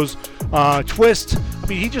throws. Twist.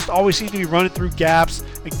 He just always seems to be running through gaps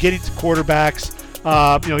and getting to quarterbacks.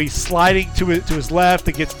 He's sliding to his left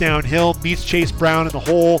and gets downhill, meets Chase Brown in the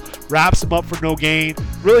hole, wraps him up for no gain.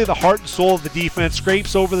 Really the heart and soul of the defense,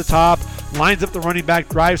 scrapes over the top, lines up the running back,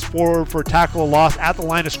 drives forward for a tackle, a loss at the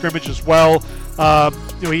line of scrimmage as well.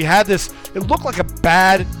 He had this, it looked like a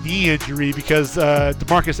bad knee injury because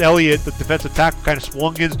DeMarcus Elliott, the defensive tackle, kind of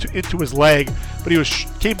swung into his leg, but he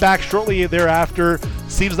came back shortly thereafter.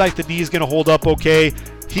 Seems like the knee is going to hold up okay.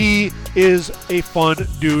 He is a fun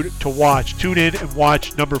dude to watch. Tune in and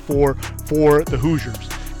watch number 4 for the Hoosiers.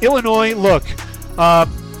 Illinois, look, I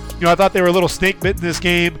thought they were a little snake bit in this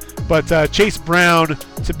game, but Chase Brown,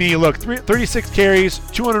 to me, look, 36 carries,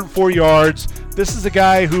 204 yards. This is a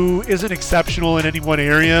guy who isn't exceptional in any one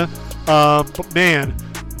area, but man,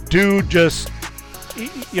 dude just,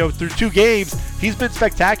 through 2 games, he's been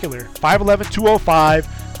spectacular. 5'11", 205.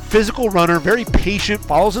 Physical runner, very patient,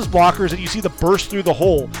 follows his blockers, and you see the burst through the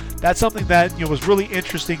hole. That's something that was really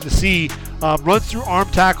interesting to see. Runs through arm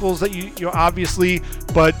tackles that you obviously,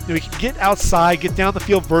 but he can get outside, get down the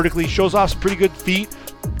field vertically, shows off some pretty good feet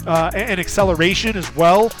and acceleration as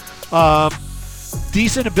well.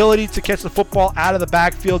 Decent ability to catch the football out of the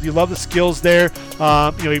backfield. You love the skills there.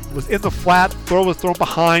 He was in the flat, throw was thrown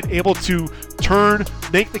behind, able to turn,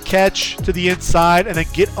 make the catch to the inside, and then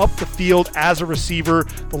get up the field as a receiver.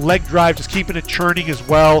 The leg drive, just keeping it churning as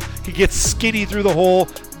well. He gets skinny through the hole,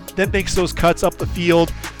 then makes those cuts up the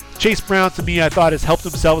field. Chase Brown, to me, I thought has helped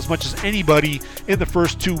himself as much as anybody in the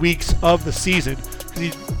first 2 weeks of the season, because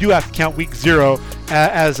you do have to count week 0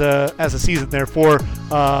 as a season there for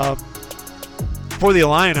the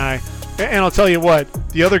Illini. And I'll tell you what,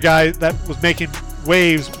 the other guy that was making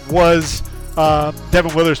waves was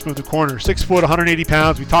Devin Witherspoon, the corner. 6 foot, 180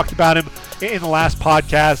 pounds. We talked about him in the last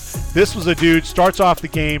podcast. This was a dude, starts off the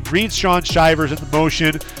game, reads Sean Shivers in the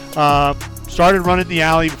motion, started running the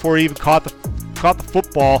alley before he even caught the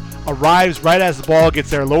football, arrives right as the ball gets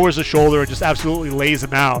there, lowers the shoulder, and just absolutely lays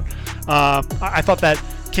him out. I thought that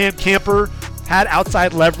Cam Camper had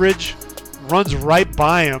outside leverage, runs right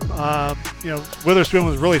by him. Witherspoon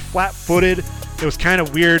was really flat-footed. It was kind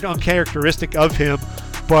of weird, uncharacteristic of him,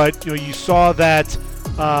 but you saw that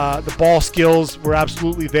the ball skills were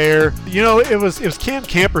absolutely there. It was Cam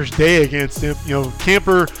Camper's day against him.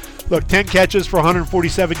 Camper, look, 10 catches for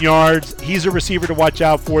 147 yards. He's a receiver to watch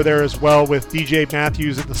out for there as well, with DJ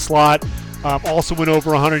Matthews in the slot. Also went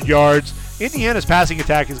over 100 yards. Indiana's passing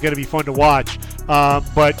attack is going to be fun to watch,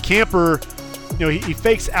 but Camper, he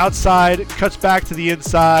fakes outside, cuts back to the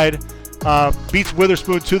inside, beats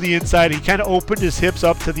Witherspoon to the inside. He kind of opened his hips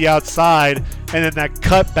up to the outside, and then that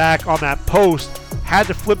cut back on that post, had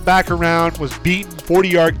to flip back around, was beaten,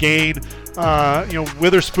 40-yard gain.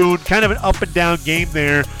 Witherspoon, kind of an up and down game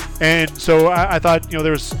there, and so I thought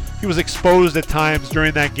he was exposed at times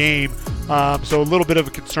during that game, so a little bit of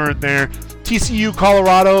a concern there. TCU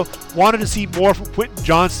Colorado, wanted to see more from Quentin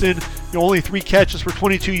Johnston. Only 3 catches for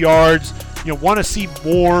 22 yards. Want to see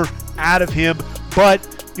more out of him, but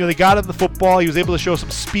they got him the football. He was able to show some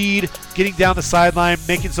speed, getting down the sideline,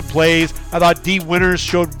 making some plays. I thought D. Winters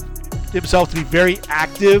showed himself to be very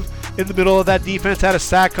active in the middle of that defense. Had a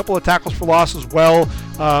sack, couple of tackles for loss as well.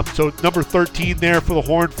 So number 13 there for the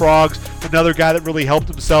Horned Frogs, another guy that really helped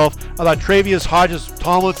himself. I thought Travius Hodges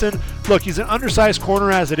Tomlinson, look, he's an undersized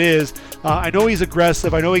corner as it is. I know he's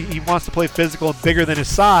aggressive. I know he wants to play physical and bigger than his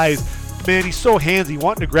size. Man, he's so handsy,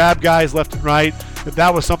 wanting to grab guys left and right. But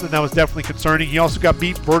that was something that was definitely concerning. He also got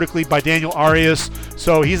beat vertically by Daniel Arias,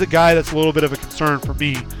 so he's a guy that's a little bit of a concern for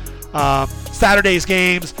me. Saturday's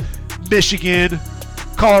games, Michigan,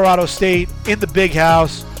 Colorado State in the Big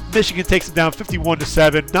House. Michigan takes it down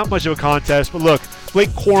 51-7. Not much of a contest, but look, Blake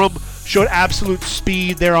Corum showed absolute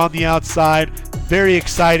speed there on the outside. Very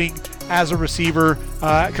exciting as a receiver,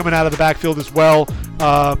 coming out of the backfield as well.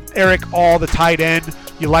 Eric All, the tight end,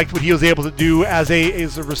 you liked what he was able to do as a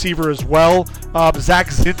receiver as well. Zach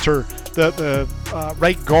Zinter, the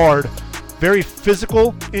right guard, very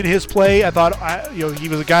physical in his play. I thought he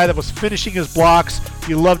was a guy that was finishing his blocks.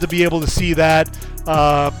 You love to be able to see that.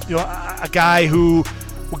 A guy who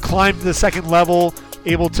would climb to the second level,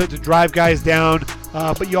 able to drive guys down,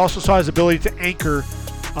 but you also saw his ability to anchor,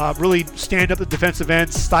 really stand up the defensive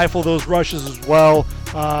end, stifle those rushes as well.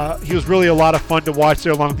 He was really a lot of fun to watch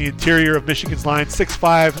there along the interior of Michigan's line.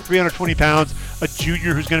 6'5", 320 pounds, a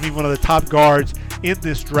junior who's going to be one of the top guards in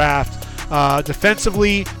this draft.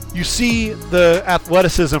 Defensively, you see the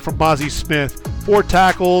athleticism from Mazi Smith. 4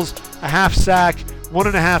 tackles, a half sack,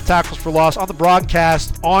 1.5 tackles for loss. On the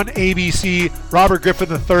broadcast on ABC, Robert Griffin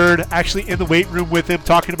III actually in the weight room with him,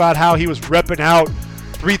 talking about how he was repping out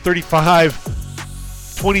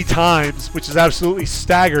 335 20 times, which is absolutely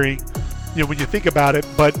staggering, when you think about it.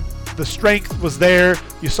 But the strength was there.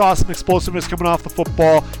 You saw some explosiveness coming off the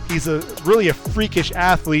football. He's really a freakish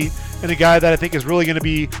athlete, and a guy that I think is really going to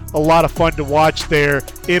be a lot of fun to watch there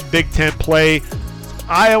in Big Ten play.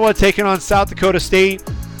 Iowa taking on South Dakota State.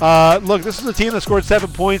 Look, this is a team that scored 7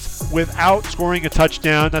 points without scoring a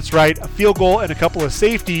touchdown. That's right, a field goal and a couple of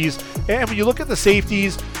safeties. And when you look at the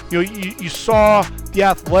safeties, you saw the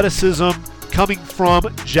athleticism coming from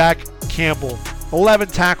Jack Campbell. 11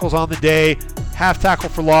 tackles on the day, half tackle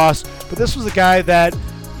for loss. But this was a guy that,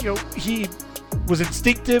 he was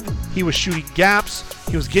instinctive. He was shooting gaps.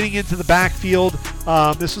 He was getting into the backfield.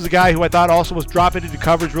 This was a guy who I thought also was dropping into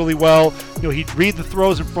coverage really well. He'd read the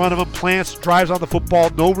throws in front of him, plants, drives on the football,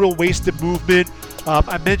 no real wasted movement.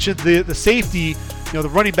 I mentioned the safety, the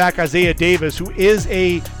running back Isaiah Davis, who is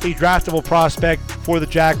a draftable prospect for the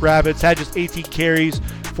Jackrabbits, had just 18 carries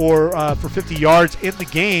for 50 yards in the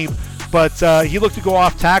game, but he looked to go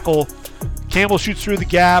off tackle. Campbell shoots through the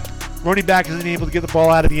gap. Running back isn't able to get the ball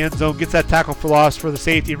out of the end zone, gets that tackle for loss for the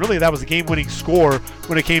safety, and really that was the game-winning score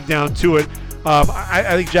when it came down to it.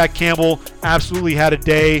 I think Jack Campbell absolutely had a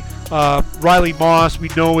day. Riley Moss, we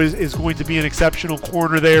know, is going to be an exceptional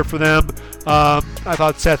corner there for them. I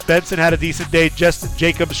thought Seth Benson had a decent day. Justin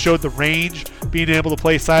Jacobs showed the range, being able to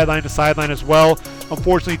play sideline to sideline as well.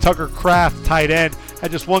 Unfortunately, Tucker Kraft, tight end, had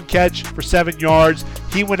just 1 catch for 7 yards.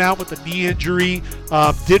 He went out with a knee injury,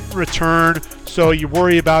 didn't return, so you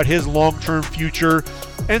worry about his long-term future.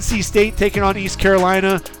 NC State taking on East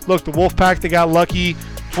Carolina. Look, the Wolfpack, they got lucky.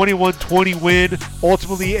 21-20 win.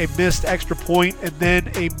 Ultimately, a missed extra point and then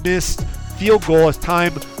a missed field goal as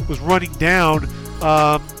time was running down.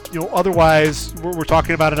 Otherwise, we're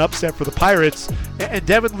talking about an upset for the Pirates. And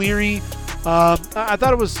Devin Leary, I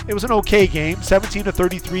thought it was an okay game. 17 to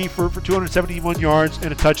 33 for 271 yards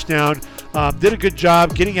and a touchdown. Did a good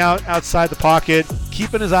job getting outside the pocket,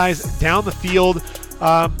 keeping his eyes down the field.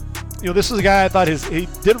 This is a guy I thought he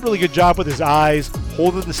did a really good job with his eyes,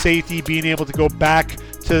 holding the safety, being able to go back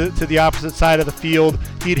to the opposite side of the field.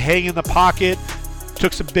 He'd hang in the pocket,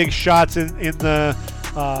 took some big shots in the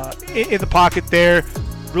pocket there,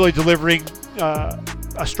 really delivering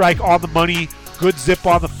a strike on the money, good zip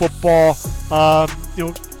on the football.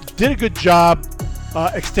 Did a good job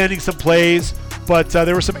extending some plays, but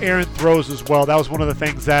there were some errant throws as well. That was one of the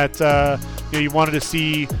things that you wanted to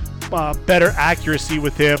see better accuracy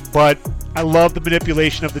with him, but I love the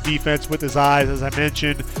manipulation of the defense with his eyes, as I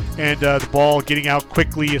mentioned, and the ball getting out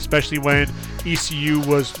quickly, especially when ECU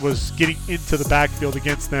was getting into the backfield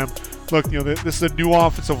against them. Look, this is a new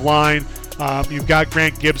offensive line. You've got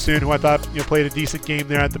Grant Gibson, who I thought played a decent game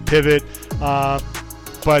there at the pivot,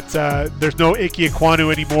 but there's no Ike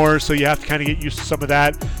Ekwonu anymore, so you have to kind of get used to some of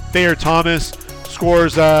that. Thayer Thomas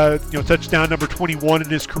scores touchdown number 21 in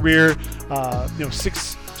his career.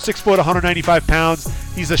 6 foot, 195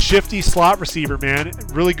 pounds. He's a shifty slot receiver, man.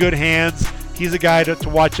 Really good hands. He's a guy to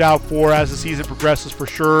watch out for as the season progresses for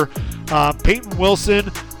sure. Peyton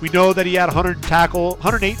Wilson, we know that he had 108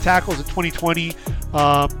 tackles in 2020.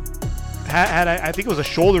 Had I think it was a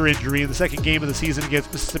shoulder injury in the second game of the season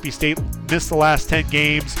against Mississippi State. Missed the last 10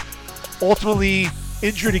 games. Ultimately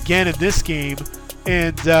injured again in this game.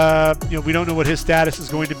 And, we don't know what his status is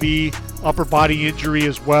going to be. Upper body injury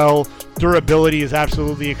as well. Durability is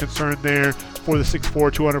absolutely a concern there for the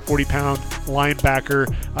 6'4", 240-pound linebacker.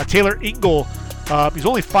 Taylor Ingle, he's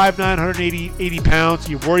only 5'9", 180 pounds.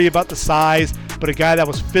 You worry about the size, but a guy that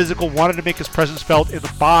was physical, wanted to make his presence felt in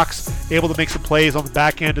the box, able to make some plays on the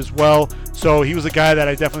back end as well. So he was a guy that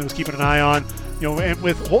I definitely was keeping an eye on. And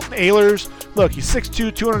with Holton Ahlers, look, he's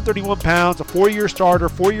 6'2", 231 pounds, a 4-year starter,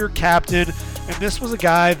 4-year captain, and this was a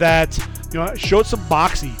guy that showed some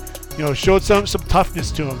moxie, showed some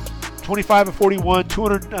toughness to him. 25 of 41,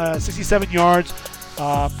 267 yards,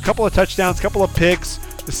 a couple of touchdowns, a couple of picks.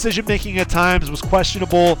 Decision making at times was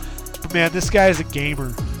questionable, but man, this guy is a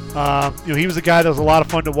gamer. He was a guy that was a lot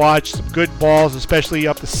of fun to watch. Some good balls, especially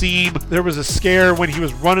up the seam. There was a scare when he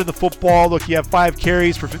was running the football. Look, he had 5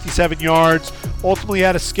 carries for 57 yards. Ultimately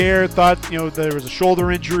had a scare, thought there was a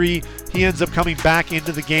shoulder injury. He ends up coming back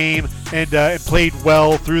into the game and played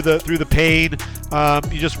well through the pain.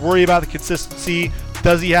 You just worry about the consistency.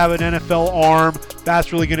 Does he have an NFL arm?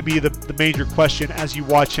 That's really going to be the major question as you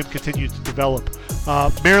watch him continue to develop.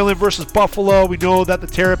 Maryland versus Buffalo. We know that the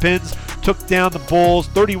Terrapins took down the Bulls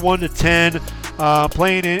 31-10,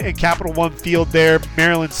 playing in Capital One Field there,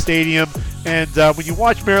 Maryland Stadium. And when you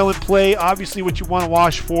watch Maryland play, obviously what you want to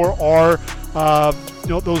watch for are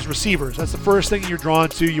those receivers. That's the first thing you're drawn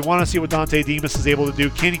to. You want to see what Dante Demas is able to do.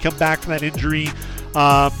 Can he come back from that injury?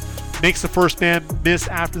 Makes the first man miss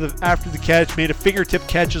after the catch. Made a fingertip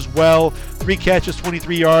catch as well. 3 catches,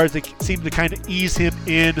 23 yards. They seem to kind of ease him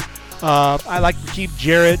in. I like Raheem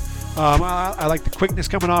Jarrett. I like the quickness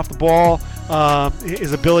coming off the ball.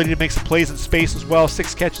 His ability to make some plays in space as well.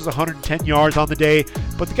 6 catches, 110 yards on the day.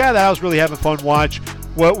 But the guy that I was really having fun watch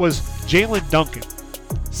was Jalen Duncan.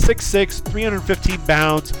 6'6", 315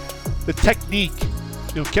 pounds. The technique,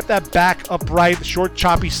 kept that back upright, the short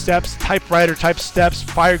choppy steps, typewriter type steps,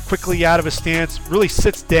 fired quickly out of his stance, really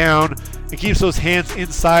sits down and keeps those hands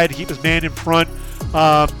inside to keep his man in front.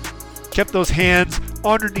 Kept those hands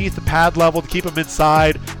underneath the pad level to keep him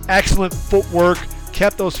inside. Excellent footwork,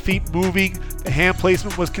 kept those feet moving. The hand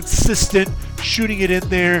placement was consistent, shooting it in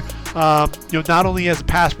there, not only as a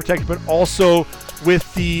pass protector, but also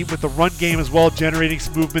with the run game as well, generating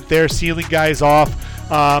some movement there, sealing guys off.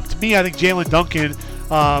 To me, I think Jalen Duncan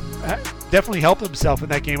definitely helped himself in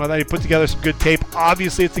that game. I thought he put together some good tape.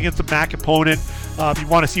 Obviously, it's against a MAC opponent. You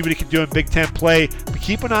want to see what he can do in Big Ten play. But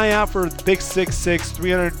keep an eye out for the big 6'6",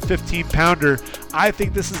 315-pounder. I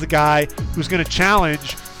think this is a guy who's going to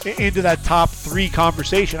challenge into that top 3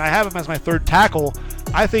 conversation. I have him as my 3rd tackle.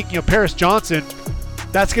 I think Paris Johnson,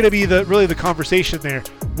 that's going to be really the conversation there.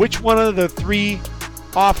 Which one of the 3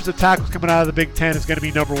 offensive tackles coming out of the Big Ten is going to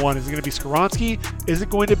be number 1? Is it going to be Skoronski? Is it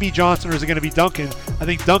going to be Johnson, or is it going to be Duncan? I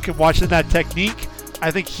think Duncan, watching that technique, I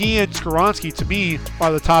think he and Skoronski, to me,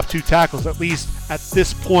 are the top 2 tackles, at least at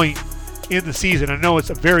this point in the season. I know it's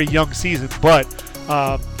a very young season, but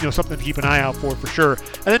something to keep an eye out for sure.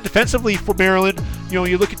 And then defensively for Maryland,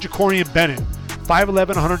 you look at Jacorian Bennett, 5'11",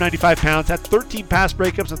 195 pounds, had 13 pass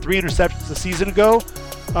breakups and 3 interceptions a season ago.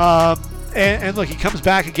 And look, he comes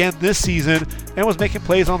back again this season and was making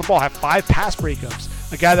plays on the ball. Had 5 pass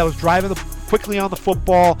breakups. A guy that was driving quickly on the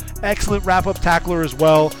football. Excellent wrap-up tackler as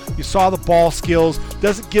well. You saw the ball skills,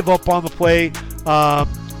 doesn't give up on the play.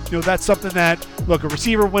 That's something that, look, a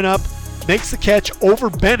receiver went up, makes the catch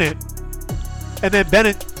over Bennett, and then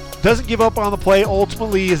Bennett doesn't give up on the play,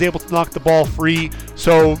 ultimately is able to knock the ball free.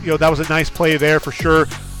 So, that was a nice play there for sure.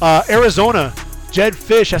 Arizona, Jedd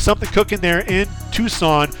Fisch has something cooking there in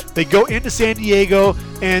Tucson. They go into San Diego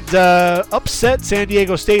and upset San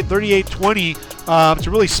Diego State 38-20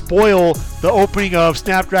 to really spoil the opening of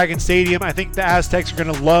Snapdragon Stadium. I think the Aztecs are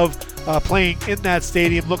going to love playing in that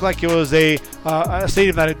stadium. Looked like it was a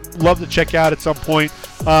stadium that I'd love to check out at some point.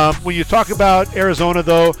 When you talk about Arizona,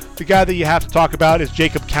 though, the guy that you have to talk about is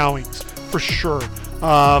Jacob Cowings, for sure.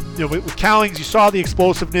 With Cowings, you saw the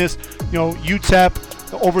explosiveness. UTEP,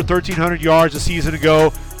 over 1,300 yards a season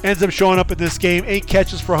ago, ends up showing up in this game, 8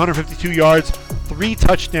 catches for 152 yards, 3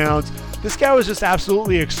 touchdowns. This guy was just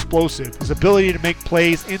absolutely explosive. His ability to make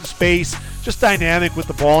plays in space, just dynamic with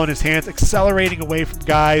the ball in his hands, accelerating away from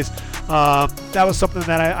guys. That was something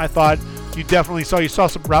that I thought you definitely saw. You saw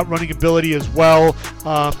some route running ability as well,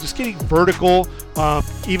 just getting vertical.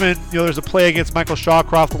 Even, there's a play against Michael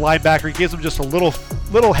Shawcroft, the linebacker. He gives him just a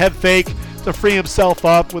little head fake to free himself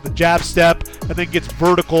up with a jab step, and then gets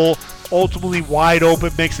vertical, ultimately wide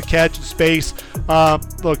open, makes a catch in space.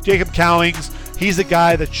 Look, Jacob Cowings, he's a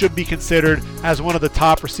guy that should be considered as one of the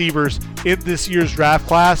top receivers in this year's draft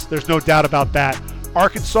class. There's no doubt about that.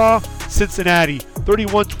 Arkansas, Cincinnati,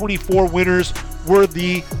 31-24 winners were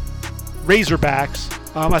the Razorbacks.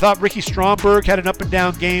 I thought Ricky Stromberg had an up and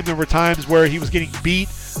down game. There were times where he was getting beat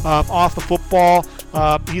off the football.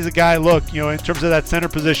 He's a guy, look, in terms of that center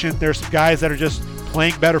position, there's some guys that are just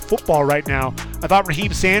playing better football right now. I thought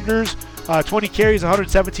Raheem Sanders, 20 carries,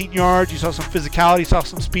 117 yards. You saw some physicality, saw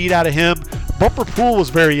some speed out of him. Bumper Poole was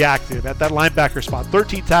very active at that linebacker spot.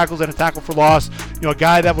 13 tackles and a tackle for loss. A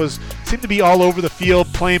guy that seemed to be all over the field,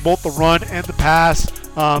 playing both the run and the pass.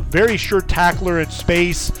 Very sure tackler in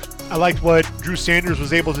space. I liked what Drew Sanders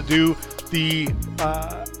was able to do. The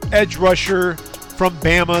edge rusher from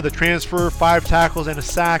Bama, the transfer, 5 tackles and a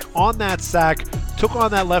sack. On that sack, took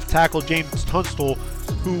on that left tackle, James Tunstall,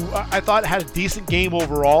 who I thought had a decent game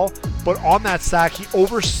overall, but on that sack, he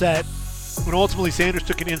overset when ultimately Sanders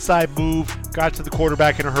took an inside move, got to the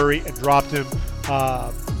quarterback in a hurry, and dropped him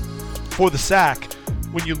for the sack.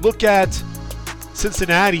 When you look at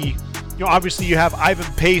Cincinnati, obviously you have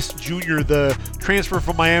Ivan Pace Jr., the transfer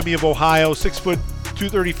from Miami of Ohio, 6 foot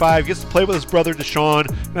 235, gets to play with his brother Deshaun,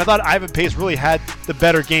 and I thought Ivan Pace really had the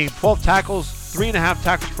better game. 12 tackles, 3.5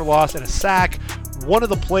 tackles for loss, and a sack. One of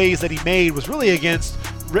the plays that he made was really against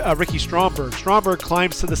Ricky Stromberg. Stromberg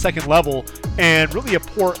climbs to the second level, and really a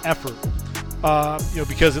poor effort.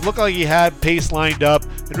 Because it looked like he had Pace lined up,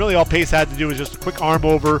 and really all Pace had to do was just a quick arm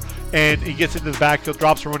over, and he gets into the backfield,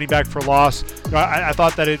 drops a running back for a loss. I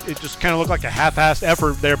thought that it just kind of looked like a half-assed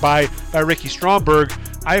effort there by Ricky Stromberg.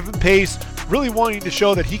 Ivan Pace really wanting to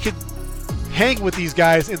show that he can hang with these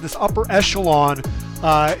guys in this upper echelon in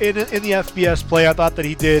the FBS play. I thought that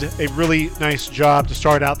he did a really nice job to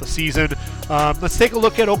start out the season. Let's take a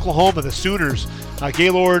look at Oklahoma, the Sooners.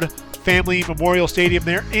 Gaylord Family Memorial Stadium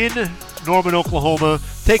there in Norman, Oklahoma,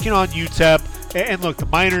 taking on UTEP. And look, the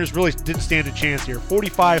Miners really didn't stand a chance here.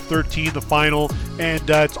 45-13 the final, and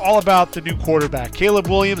it's all about the new quarterback. Caleb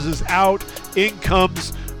Williams is out. In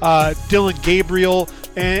comes Dillon Gabriel.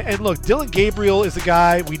 And look, Dillon Gabriel is a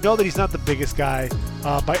guy, we know that he's not the biggest guy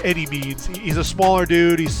by any means. He's a smaller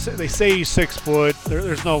dude. They say he's 6 foot.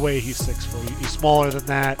 There's no way he's 6 foot. He's smaller than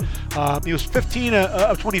that. He was 15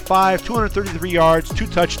 of 25, 233 yards, 2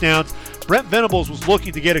 touchdowns. Brent Venables was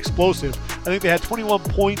looking to get explosive. I think they had 21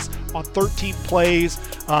 points on 13 plays.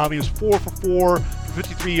 He was 4 for 4 for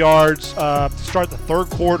 53 yards to start the third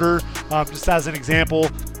quarter. Just as an example,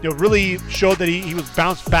 really showed that he was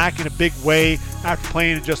bounced back in a big way after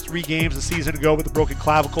playing in just 3 games a season ago with a broken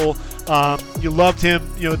clavicle. You loved him,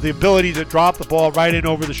 the ability to drop the ball right in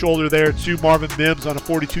over the shoulder there to Marvin Mims on a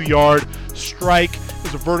 42-yard strike. It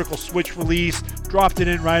was a vertical switch release, dropped it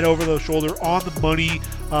in right over the shoulder on the money,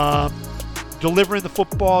 delivering the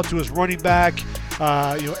football to his running back,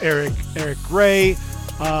 Eric Gray.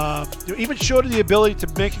 Even showed the ability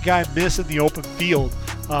to make a guy miss in the open field.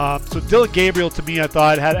 So Dillon Gabriel, to me, I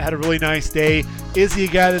thought had a really nice day. Is he a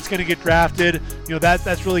guy that's going to get drafted?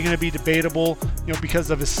 That's really going to be debatable, because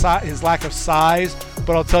of his lack of size.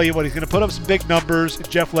 But I'll tell you what, he's going to put up some big numbers in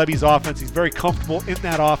Jeff Lebby's offense. He's very comfortable in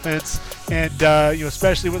that offense, and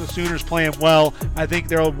especially with the Sooners playing well, I think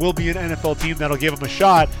there will be an NFL team that'll give him a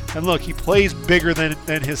shot. And look, he plays bigger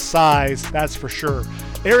than his size, that's for sure.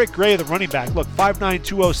 Eric Gray, the running back, look, 5'9",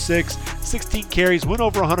 206, 16 carries, went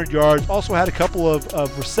over 100 yards, also had a couple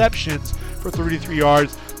of receptions for 33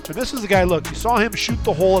 yards. And this is the guy, look, you saw him shoot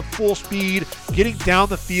the hole at full speed, getting down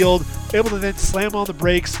the field, able to then slam on the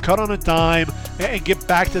brakes, cut on a dime, and get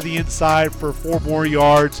back to the inside for 4 more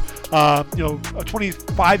yards. A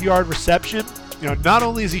 25-yard reception. Not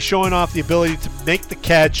only is he showing off the ability to make the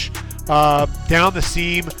catch down the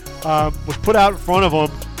seam, was put out in front of him,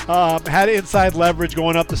 had inside leverage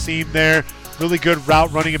going up the seam there. Really good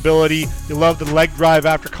route running ability. You love the leg drive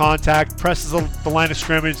after contact, presses the line of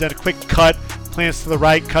scrimmage, then a quick cut, plants to the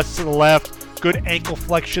right, cuts to the left. Good ankle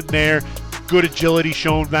flexion there. Good agility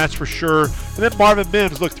shown, that's for sure. And then Marvin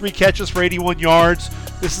Mims, look, 3 catches for 81 yards.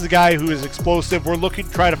 This is a guy who is explosive. We're looking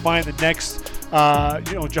to try to find the next,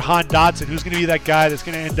 Jahan Dotson, who's going to be that guy that's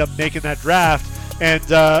going to end up making that draft. And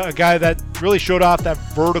a guy that really showed off that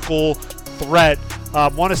vertical threat.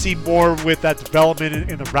 Want to see more with that development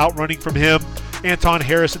in the route running from him. Anton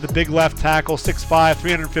Harrison, the big left tackle, 6'5",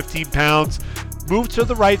 315 pounds. Moved to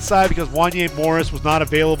the right side because Wanye Morris was not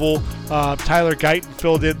available. Tyler Guyton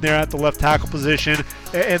filled in there at the left tackle position.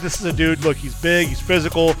 And this is a dude, look, he's big, he's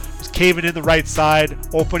physical, was caving in the right side,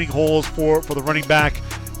 opening holes for the running back.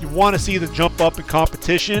 You want to see the jump up in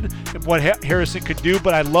competition and what Harrison could do,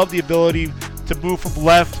 but I love the ability to move from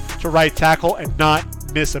left to right tackle and not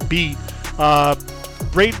miss a beat.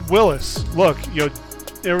 Braden Willis, look,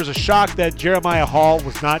 there was a shock that Jeremiah Hall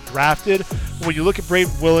was not drafted. When you look at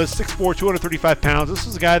Braden Willis, 6'4", 235 pounds, this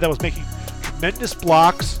is a guy that was making tremendous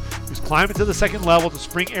blocks. He was climbing to the second level to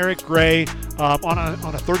spring Eric Gray on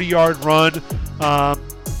a 30-yard run,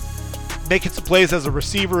 making some plays as a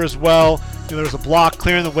receiver as well. There was a block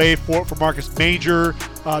clearing the way for Marcus Major.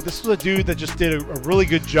 This was a dude that just did a really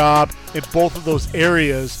good job in both of those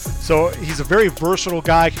areas. So he's a very versatile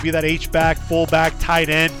guy. Could be that H-back, fullback, tight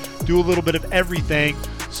end, do a little bit of everything.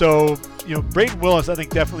 So, Braden Willis, I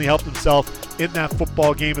think, definitely helped himself in that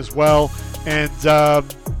football game as well. And,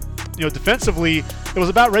 defensively, it was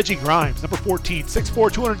about Reggie Grimes, number 14,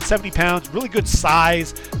 6'4", 270 pounds, really good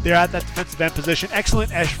size there at that defensive end position. Excellent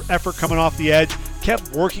effort coming off the edge,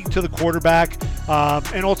 kept working to the quarterback,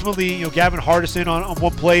 and ultimately, Gavin Hardison on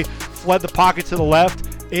one play fled the pocket to the left,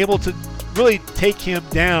 able to really take him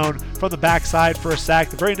down from the backside for a sack.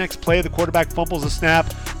 The very next play, the quarterback fumbles the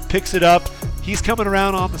snap, picks it up. He's coming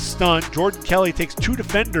around on the stunt. Jordan Kelly takes 2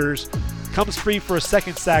 defenders, comes free for a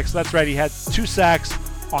second sack. So that's right, he had 2 sacks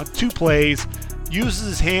on 2 plays. Uses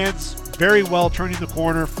his hands very well, turning the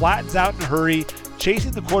corner, flattens out in a hurry,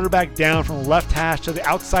 chasing the quarterback down from the left hash to the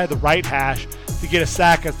outside the right hash to get a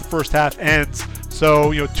sack as the first half ends.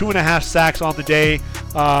 So, 2.5 sacks on the day,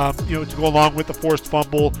 to go along with the forced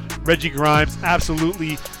fumble. Reggie Grimes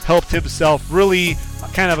absolutely helped himself. Really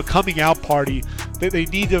kind of a coming out party. They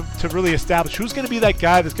need to really establish who's going to be that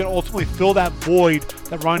guy that's going to ultimately fill that void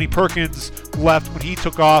that Ronnie Perkins left when he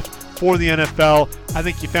took off for the NFL. I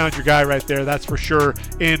think you found your guy right there, that's for sure,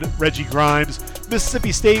 in Reggie Grimes.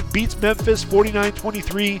 Mississippi State beats Memphis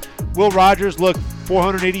 49-23. Will Rogers, look,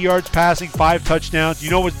 480 yards passing, 5 touchdowns.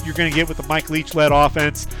 You know what you're going to get with the Mike Leach-led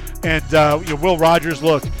offense. And Will Rogers,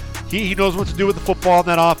 look, he knows what to do with the football in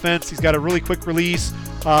that offense. He's got a really quick release.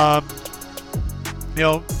 The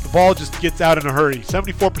ball just gets out in a hurry.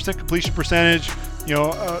 74% completion percentage.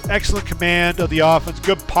 Excellent command of the offense.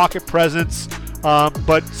 Good pocket presence.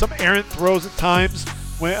 But some errant throws at times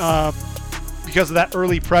when, because of that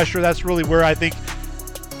early pressure. That's really where I think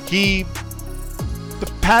the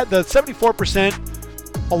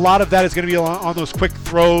 74%, a lot of that is going to be on those quick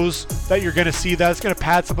throws that you're going to see. That's going to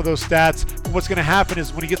pad some of those stats. But what's going to happen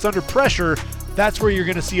is when he gets under pressure, that's where you're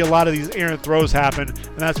going to see a lot of these errant throws happen,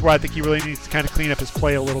 and that's where I think he really needs to kind of clean up his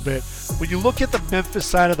play a little bit. When you look at the Memphis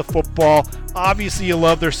side of the football, obviously you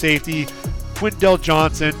love their safety. Quindell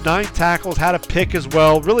Johnson, 9 tackles, had a pick as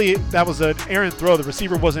well. Really, that was an errant throw. The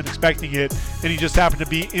receiver wasn't expecting it, and he just happened to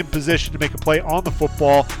be in position to make a play on the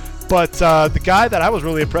football. But the guy that I was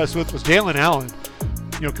really impressed with was Jalen Allen.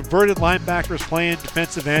 Converted linebackers playing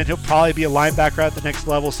defensive end. He'll probably be a linebacker at the next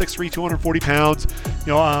level. 6'3", 240 pounds.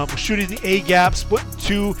 Shooting the A-gap, splitting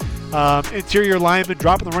 2 interior linemen,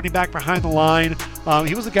 dropping the running back behind the line.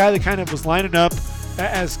 He was a guy that kind of was lining up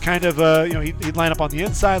as kind of he'd line up on the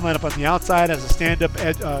inside, line up on the outside as a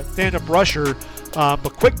stand-up rusher.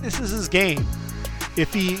 But quickness is his game.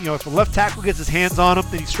 If the left tackle gets his hands on him,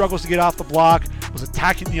 then he struggles to get off the block. Was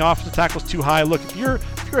attacking the offensive tackles too high. Look, if you're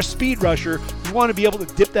a speed rusher, you want to be able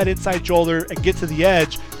to dip that inside shoulder and get to the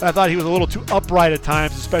edge. But I thought he was a little too upright at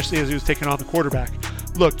times, especially as he was taking on the quarterback.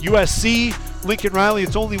 Look, USC, Lincoln Riley,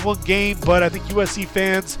 it's only one game, but I think USC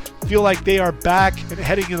fans feel like they are back and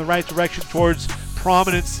heading in the right direction towards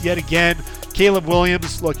prominence yet again. Caleb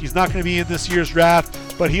Williams, look, he's not going to be in this year's draft,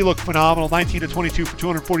 but he looked phenomenal. 19-22 for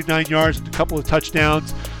 249 yards and a couple of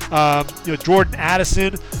touchdowns. Jordan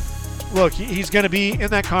Addison, look, he's going to be in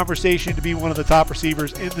that conversation to be one of the top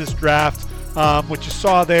receivers in this draft. What you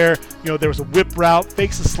saw there, there was a whip route,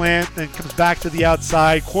 fakes a slant, then comes back to the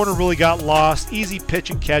outside. Corner really got lost. Easy pitch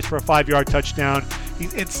and catch for a 5-yard touchdown.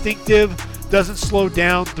 He's instinctive, doesn't slow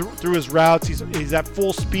down through his routes. He's at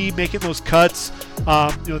full speed making those cuts.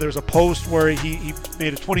 There's a post where he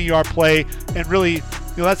made a 20-yard play, and really,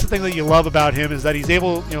 that's the thing that you love about him is that he's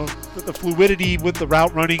able, the fluidity with the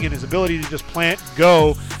route running and his ability to just plant and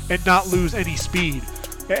go and not lose any speed.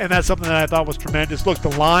 And that's something that I thought was tremendous. Look,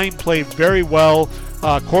 the line played very well.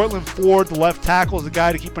 Cortland Ford, the left tackle, is the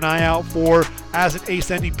guy to keep an eye out for as an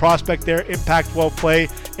ace-ending prospect there. Impact 12 play.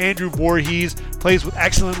 Andrew Voorhees plays with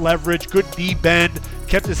excellent leverage, good knee bend,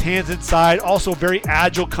 kept his hands inside. Also very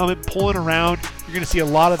agile, pulling around. You're going to see a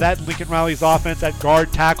lot of that in Lincoln Riley's offense, that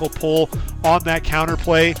guard tackle pull on that counter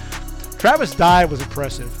play. Travis Dye was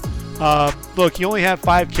impressive. Look, he only had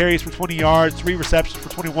 5 carries for 20 yards, 3 receptions for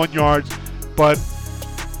 21 yards, but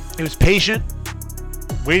he was patient,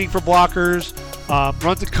 waiting for blockers,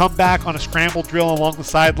 runs a comeback on a scramble drill along the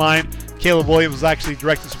sideline. Caleb Williams was actually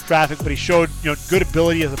directing some traffic, but he showed good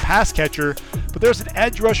ability as a pass catcher. But there's an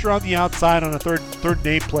edge rusher on the outside on a third and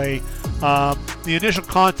 8 play. The initial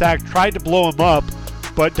contact tried to blow him up,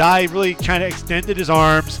 but Dye really kind of extended his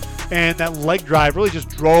arms, and that leg drive really just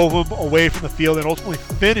drove him away from the field and ultimately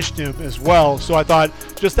finished him as well. So I thought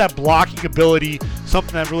just that blocking ability,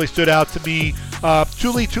 something that really stood out to me.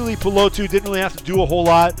 Tuli Pulotu didn't really have to do a whole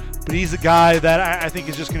lot, but he's a guy that I think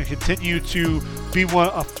is just going to continue to be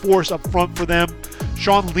a force up front for them.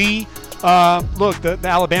 Sean Lee, look, the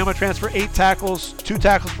Alabama transfer, 8 tackles, 2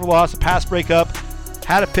 tackles for loss, a pass breakup,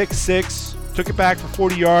 had a pick 6, took it back for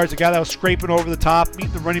 40 yards, a guy that was scraping over the top,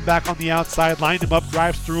 meeting the running back on the outside, lined him up,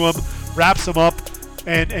 drives through him, wraps him up,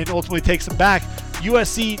 and ultimately takes him back.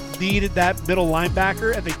 USC needed that middle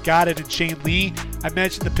linebacker, and they got it in Shane Lee. I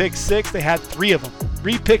mentioned the pick 6. They had 3 of them.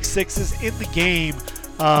 3 pick 6s in the game.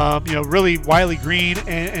 Really Wiley Green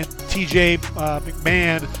and TJ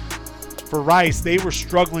McMahon for Rice, they were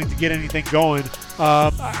struggling to get anything going.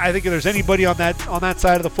 I think if there's anybody on that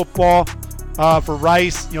side of the football for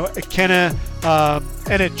Rice, Ekene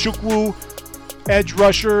Enechukwu, edge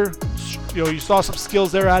rusher, you saw some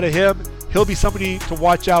skills there out of him. He'll be somebody to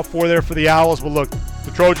watch out for there for the Owls. But look,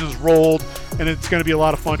 the Trojans rolled, and it's going to be a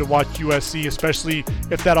lot of fun to watch USC, especially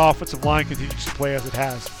if that offensive line continues to play as it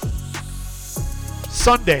has.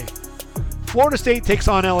 Sunday, Florida State takes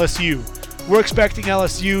on LSU. We're expecting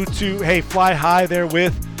LSU to, fly high there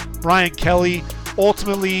with Brian Kelly.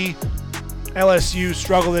 Ultimately, LSU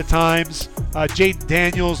struggled at times. Jaden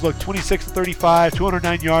Daniels looked 26-35,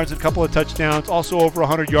 209 yards and a couple of touchdowns, also over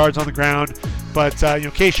 100 yards on the ground. But,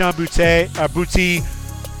 Keishawn Boutte,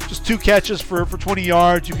 just 2 catches for 20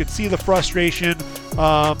 yards. You could see the frustration,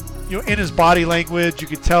 in his body language. You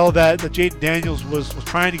could tell that Jaden Daniels was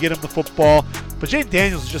trying to get him the football. But Jaden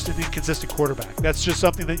Daniels is just an inconsistent quarterback. That's just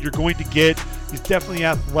something that you're going to get. He's definitely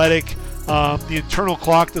athletic. The internal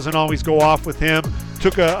clock doesn't always go off with him.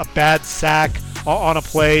 Took a bad sack on a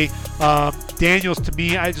play. Daniels, to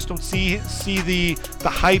me, I just don't see the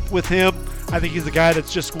hype with him. I think he's a guy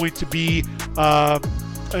that's just going to be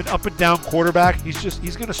an up and down quarterback. He's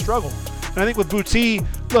going to struggle. And I think with Boutte,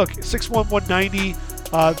 look, 6'1", 190,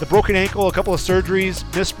 the broken ankle, a couple of surgeries,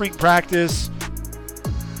 missed spring practice.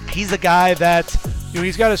 He's a guy that,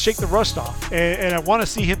 he's got to shake the rust off. And I want to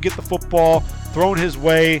see him get the football thrown his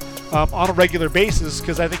way on a regular basis,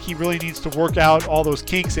 because I think he really needs to work out all those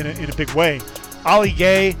kinks in a big way. Ali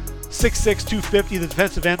Gay, 6'6", 250, the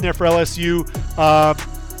defensive end there for LSU.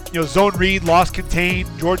 Zone read, lost contain.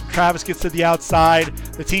 Jordan Travis gets to the outside.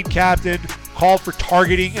 The team captain called for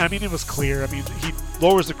targeting. I mean, it was clear. I mean, he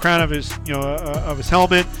lowers the crown of his, of his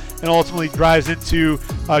helmet and ultimately drives into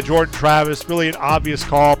Jordan Travis. Really an obvious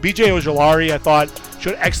call. BJ Ojolari, I thought,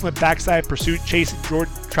 showed excellent backside pursuit, chasing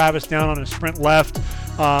Jordan Travis down on a sprint left.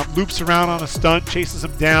 Loops around on a stunt, chases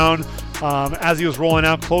him down as he was rolling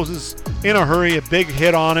out, closes in a hurry, a big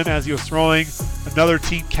hit on him as he was throwing. Another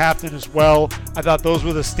team captain as well. I thought those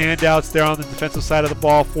were the standouts there on the defensive side of the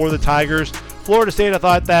ball for the Tigers. Florida State, I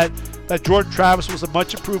thought that Jordan Travis was a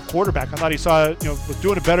much improved quarterback. I thought he was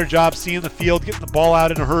doing a better job seeing the field, getting the ball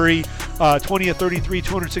out in a hurry. 20 of 33,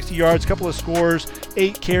 260 yards, a couple of scores,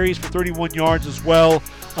 8 carries for 31 yards as well.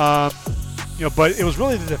 But it was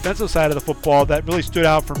really the defensive side of the football that really stood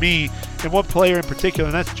out for me, and one player in particular,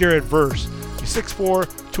 and that's Jared Verse. He's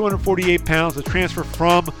 6'4", 248 pounds, a transfer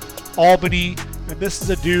from Albany, and this is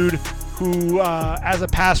a dude who, as a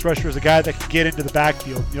pass rusher, is a guy that can get into the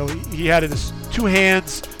backfield. He had his 2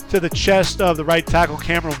 hands to the chest of the right tackle,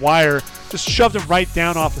 Cameron Wire, just shoved him right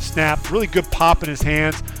down off the snap. Really good pop in his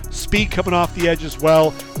hands. speed coming off the edge as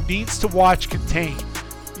well. Needs to watch contain.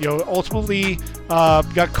 Ultimately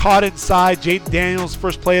got caught inside. Jaden Daniels,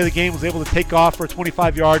 first play of the game, was able to take off for a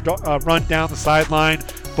 25-yard run down the sideline.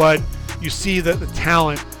 But you see the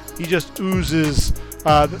talent. He just oozes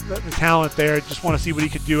the talent there. Just want to see what he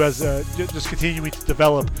can do as just continuing to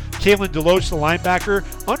develop. Kalen DeLoach, the linebacker,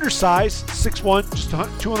 undersized, 6'1", just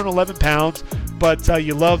 211 pounds. But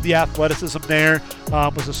you love the athleticism there.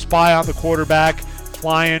 Was a spy on the quarterback,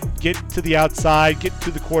 flying, getting to the outside, getting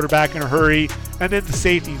to the quarterback in a hurry. And then the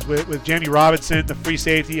safeties with Jamie Robinson, the free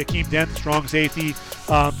safety, Akeem Dent, the strong safety.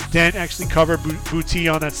 Dent actually covered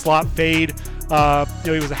Boutte on that slot fade. He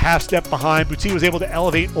was a half step behind. Boutte was able to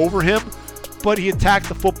elevate over him, but he attacked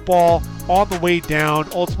the football on the way down,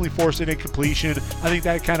 ultimately forcing incompletion. I think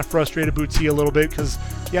that kind of frustrated Boutte a little bit because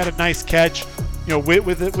he had a nice catch,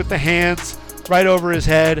 with the hands right over his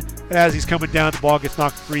head. And as he's coming down, the ball gets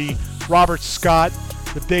knocked free. Robert Scott,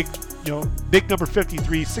 the big number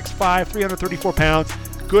 53, 6'5", 334 pounds.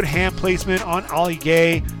 Good hand placement on Ali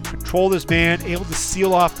Gay. Controlled his man, able to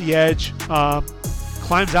seal off the edge.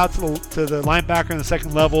 Climbs out to the linebacker on the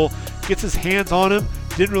second level. Gets his hands on him.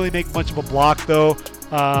 Didn't really make much of a block though.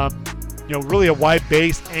 Really a wide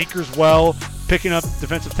base. Anchors well. Picking up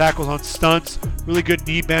defensive tackles on stunts. Really good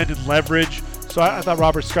knee bend and leverage. So I thought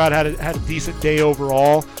Robert Scott had a decent day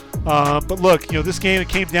overall. But look, this game, it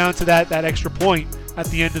came down to that extra point at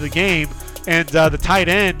the end of the game. And the tight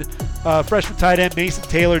end, freshman tight end Mason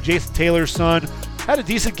Taylor, Jason Taylor's son, had a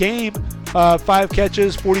decent game. 5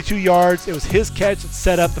 catches, 42 yards. It was his catch that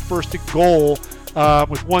set up the first and goal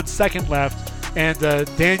with 1 second left. And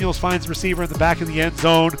Daniels finds the receiver in the back of the end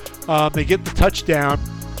zone. They get the touchdown.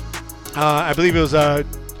 I believe it was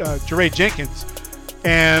Jaray Jenkins.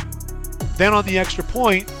 And then on the extra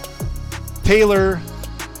point, Taylor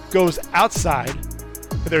goes outside.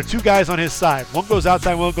 There are 2 guys on his side. One goes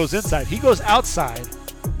outside, one goes inside. He goes outside,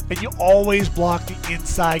 and you always block the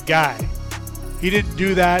inside guy. He didn't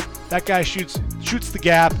do that. That guy shoots the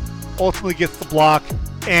gap, ultimately gets the block,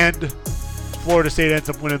 and Florida State ends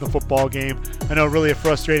up winning the football game. I know, really a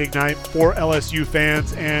frustrating night for LSU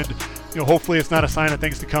fans, and hopefully it's not a sign of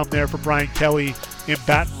things to come there for Brian Kelly in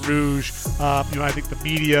Baton Rouge. I think the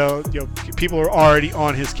media, people are already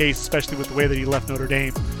on his case, especially with the way that he left Notre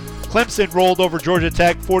Dame. Clemson rolled over Georgia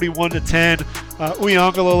Tech 41-10.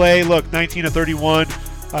 Uiagalelei, look,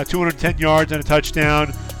 19-31, 210 yards and a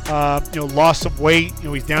touchdown. Lost some weight.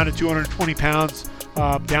 He's down to 220 pounds,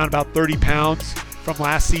 down about 30 pounds from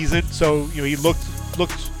last season. So he looked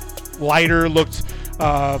lighter, looked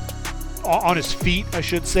on his feet, I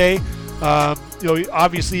should say.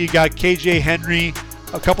 Obviously you got KJ Henry,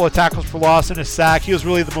 a couple of tackles for loss and a sack. He was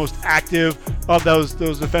really the most active of those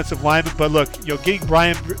defensive linemen. But look, getting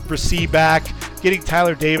Brian Bresee back, getting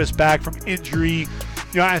Tyler Davis back from injury,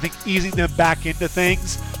 I think easing them back into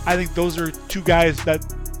things. I think those are 2 guys that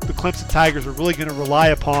the Clemson Tigers are really going to rely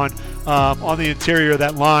upon on the interior of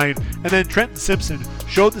that line. And then Trenton Simpson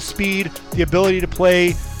showed the speed, the ability to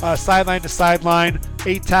play sideline to sideline,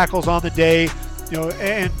 8 tackles on the day.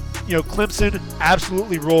 Clemson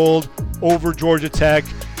absolutely rolled over Georgia Tech,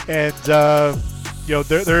 and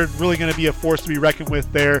they're really going to be a force to be reckoned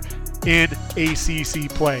with there in ACC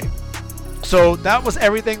play. So that was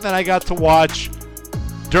everything that I got to watch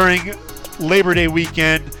during Labor Day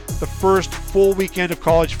weekend, the first full weekend of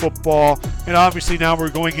college football. And obviously now we're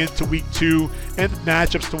going into week 2 and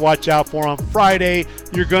matchups to watch out for. On Friday,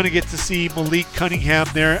 you're going to get to see Malik Cunningham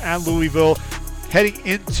there at Louisville, heading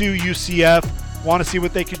into UCF. Want to see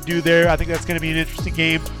what they can do there. I think that's going to be an interesting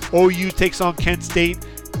game. OU takes on Kent State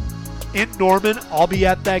in Norman. I'll be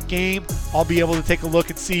at that game. I'll be able to take a look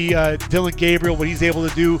and see Dylan Gabriel, what he's able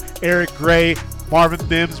to do. Eric Gray, Marvin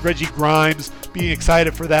Mims, Reggie Grimes, being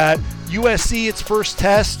excited for that. USC, its first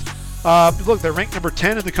test. Look, they're ranked number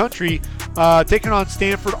 10 in the country, taking on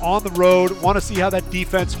Stanford on the road. Want to see how that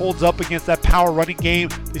defense holds up against that power running game.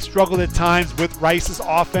 They struggled at times with Rice's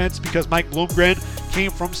offense because Mike Bloomgren came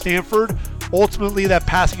from Stanford. Ultimately, that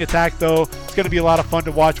passing attack, though, it's going to be a lot of fun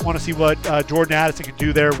to watch. Want to see what Jordan Addison can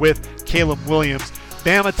do there with Caleb Williams.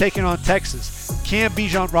 Bama taking on Texas. Can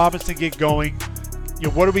Bijan Robinson get going?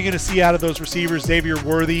 What are we going to see out of those receivers? Xavier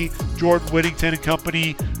Worthy, Jordan Whittington and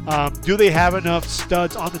company. Do they have enough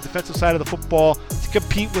studs on the defensive side of the football to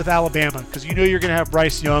compete with Alabama? Because you're going to have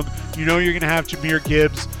Bryce Young. You're going to have Jahmyr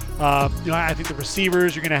Gibbs. I think the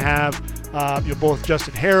receivers, you're going to have both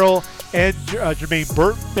Justin Harrell and Jermaine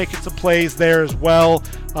Burton making some plays there as well.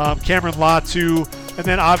 Cameron Latu. And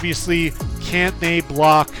then obviously, can they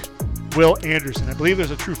block Will Anderson? I believe there's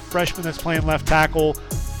a true freshman that's playing left tackle.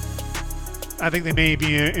 I think they may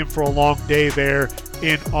be in for a long day there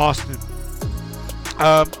in Austin.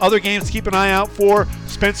 Other games to keep an eye out for: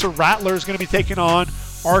 Spencer Rattler is going to be taking on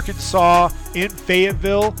Arkansas in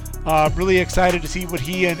Fayetteville. Really excited to see what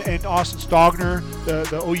he and Austin Stogner,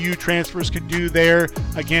 the OU transfers, can do there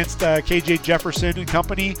against KJ Jefferson and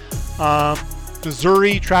company.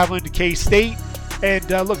 Missouri traveling to K-State. And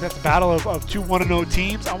look, that's a battle of two 1-0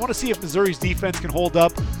 teams. I want to see if Missouri's defense can hold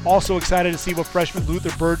up. Also excited to see what freshman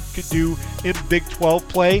Luther Burden could do in Big 12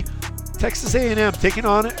 play. Texas A&M taking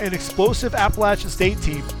on an explosive Appalachian State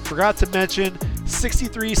team. Forgot to mention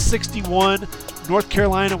 63-61. North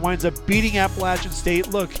Carolina winds up beating Appalachian State.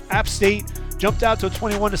 Look, App State jumped out to a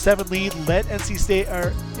 21-7 lead, let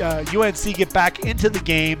UNC get back into the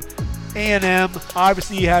game. A&M,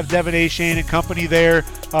 obviously you have Devin A. Shane and company there.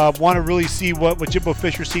 Want to really see what Jimbo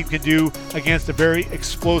Fisher's team can do against a very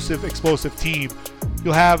explosive team.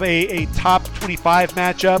 You'll have a top 25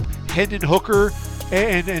 matchup, Hendon Hooker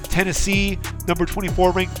and Tennessee, number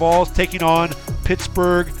 24 ranked Vols, taking on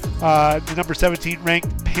Pittsburgh, the number 17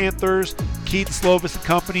 ranked Panthers. Keaton Slovis and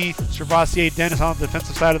company, Servassier Dennis on the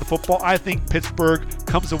defensive side of the football. I think Pittsburgh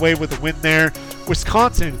comes away with a win there.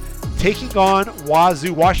 Wisconsin taking on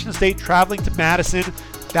Wazoo. Washington State traveling to Madison.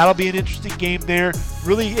 That'll be an interesting game there.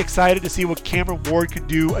 Really excited to see what Cameron Ward can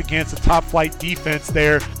do against a top-flight defense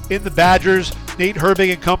there. In the Badgers, Nate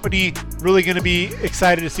Herbig and company really going to be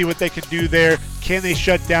excited to see what they can do there. Can they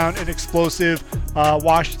shut down an explosive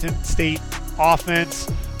Washington State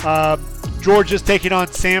offense? Georgia's taking on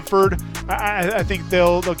Samford. I think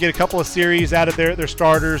they'll get a couple of series out of their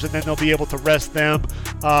starters, and then they'll be able to rest them.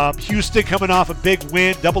 Houston coming off a big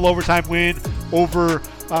win, double overtime win over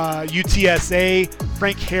UTSA.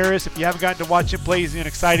 Frank Harris, if you haven't gotten to watch him play, he's an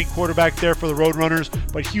exciting quarterback there for the Roadrunners.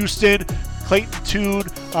 But Houston, Clayton Tune,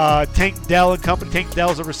 Tank Dell and company. Tank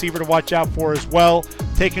Dell's a receiver to watch out for as well.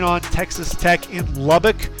 Taking on Texas Tech in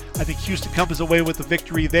Lubbock. I think Houston comes away with the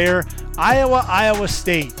victory there. Iowa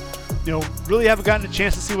State. Really haven't gotten a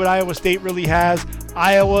chance to see what Iowa State really has.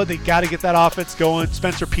 Iowa, they got to get that offense going.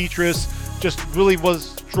 Spencer Petras just really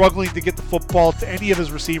was struggling to get the football to any of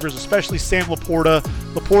his receivers, especially Sam Laporta.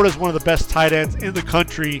 Laporta is one of the best tight ends in the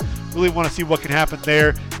country. Really want to see what can happen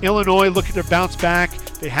there. Illinois looking to bounce back.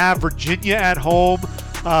 They have Virginia at home.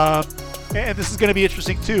 And this is going to be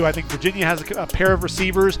interesting too. I think Virginia has a pair of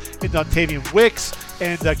receivers in Dontavian Wicks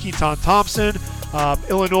and Keaton Thompson.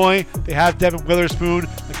 Illinois, they have Devin Witherspoon,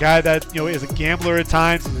 a guy that is a gambler at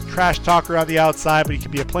times. He's a trash talker on the outside, but he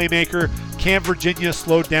can be a playmaker. Can Virginia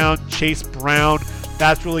slow down Chase Brown?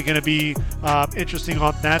 That's really going to be interesting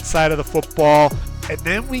on that side of the football. And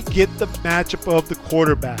then we get the matchup of the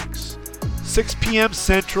quarterbacks. 6 p.m.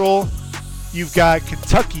 Central, you've got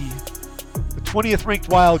Kentucky, the 20th ranked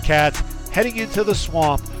Wildcats, heading into the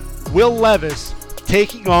Swamp. Will Levis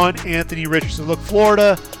taking on Anthony Richardson. Look,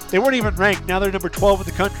 Florida, they weren't even ranked. Now they're number 12 in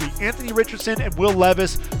the country. Anthony Richardson and Will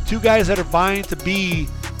Levis, two guys that are vying to be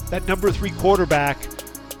that number 3 quarterback.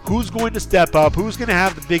 Who's going to step up? Who's going to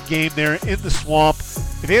have the big game there in the Swamp?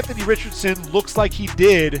 If Anthony Richardson looks like he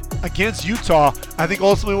did against Utah, I think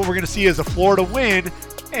ultimately what we're going to see is a Florida win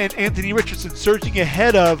and Anthony Richardson surging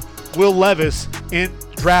ahead of Will Levis in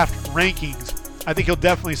draft rankings. I think he'll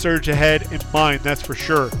definitely surge ahead in mine, that's for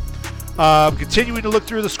sure. Continuing to look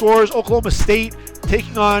through the scores, Oklahoma State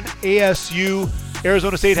taking on ASU.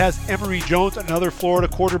 Arizona State has Emory Jones, another Florida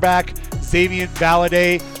quarterback. Xavier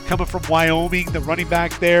Valladay coming from Wyoming, the running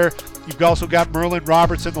back there. You've also got Merlin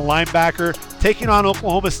Robertson, the linebacker, taking on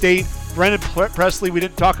Oklahoma State. Brennan Presley, we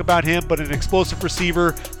didn't talk about him, but an explosive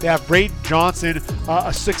receiver. They have Braden Johnson,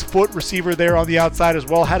 a 6-foot receiver there on the outside as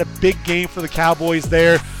well. Had a big game for the Cowboys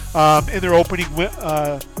there in their opening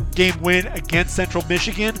game win against Central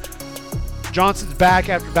Michigan. Johnson's back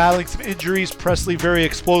after battling some injuries. Presley very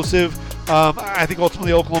explosive. I think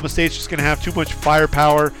ultimately Oklahoma State's just going to have too much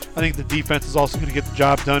firepower. I think the defense is also going to get the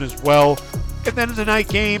job done as well. And then in the night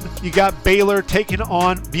game, you got Baylor taking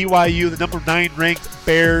on BYU, the number 9 ranked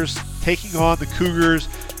Bears taking on the Cougars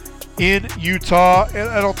in Utah. And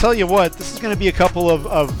I'll tell you what, this is going to be a couple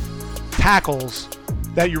of tackles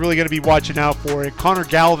that you're really going to be watching out for. And Connor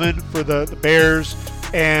Galvin for the Bears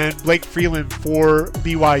and Blake Freeland for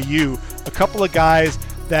BYU. A couple of guys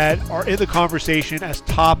that are in the conversation as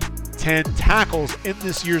top 10 tackles in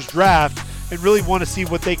this year's draft and really want to see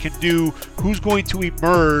what they can do, who's going to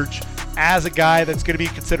emerge as a guy that's going to be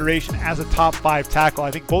in consideration as a top 5 tackle.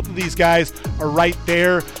 I think both of these guys are right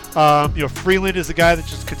there. Freeland is a guy that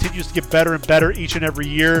just continues to get better and better each and every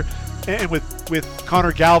year. And with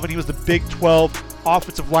Connor Galvin, he was the Big 12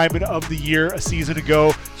 Offensive Lineman of the Year a season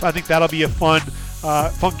ago. So I think that'll be a fun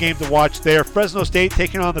game to watch there. Fresno State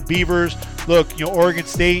taking on the Beavers. Look, Oregon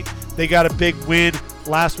State, they got a big win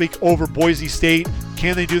last week over Boise State.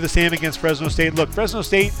 Can they do the same against Fresno State? Look, Fresno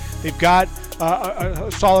State, they've got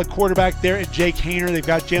a solid quarterback there in Jake Haener. They've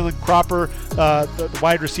got Jalen Cropper, the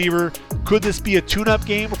wide receiver. Could this be a tune-up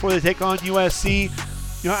game before they take on USC?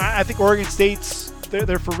 I think Oregon State's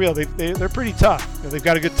they're for real. They're pretty tough. They've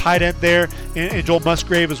got a good tight end there, and Joel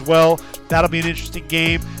Musgrave as well. That'll be an interesting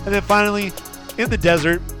game. And then finally, in the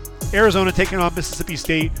desert, Arizona taking on Mississippi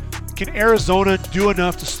State. Can Arizona do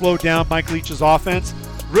enough to slow down Mike Leach's offense?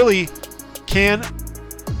 Really, can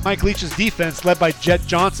Mike Leach's defense, led by Jet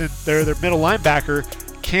Johnson, their middle linebacker,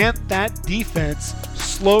 can that defense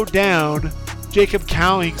slow down Jacob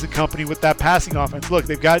Cowings and company with that passing offense? Look,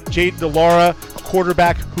 they've got Jaden DeLaura, a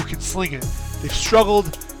quarterback who can sling it. They've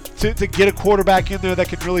struggled to get a quarterback in there that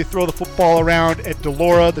can really throw the football around, and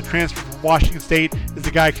DeLaura, the transfer from Washington State, is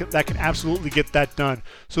the guy that can absolutely get that done.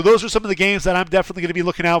 So those are some of the games that I'm definitely going to be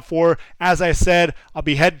looking out for. As I said, I'll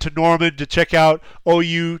be heading to Norman to check out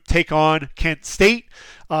OU take on Kent State.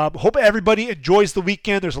 Hope everybody enjoys the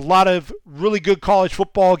weekend. There's a lot of really good college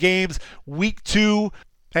football games. Week 2,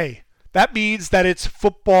 hey, that means that it's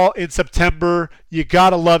football in September. You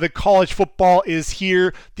gotta love it. College football is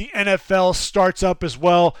here. The NFL starts up as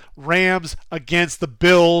well. Rams against the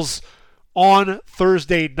Bills on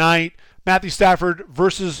Thursday night. Matthew Stafford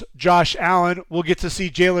versus Josh Allen. We'll get to see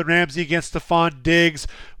Jalen Ramsey against Stephon Diggs.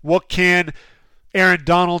 What can Aaron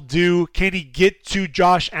Donald do? Can he get to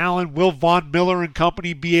Josh Allen? Will Von Miller and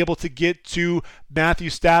company be able to get to Matthew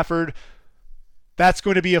Stafford? That's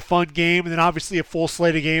going to be a fun game. And then obviously a full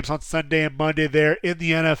slate of games on Sunday and Monday there in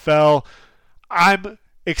the NFL. I'm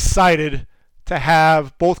excited to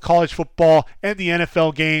have both college football and the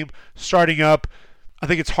NFL game starting up. I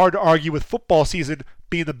think it's hard to argue with football season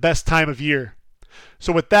being the best time of year.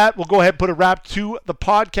 So with that, we'll go ahead and put a wrap to the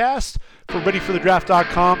podcast. For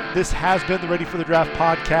ReadyForTheDraft.com, this has been the Ready for the Draft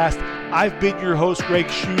podcast. I've been your host, Greg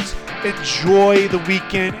Schutz. Enjoy the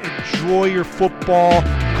weekend. Enjoy your football,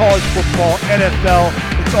 college football, NFL.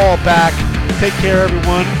 It's all back. Take care,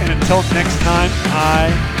 everyone. And until next time,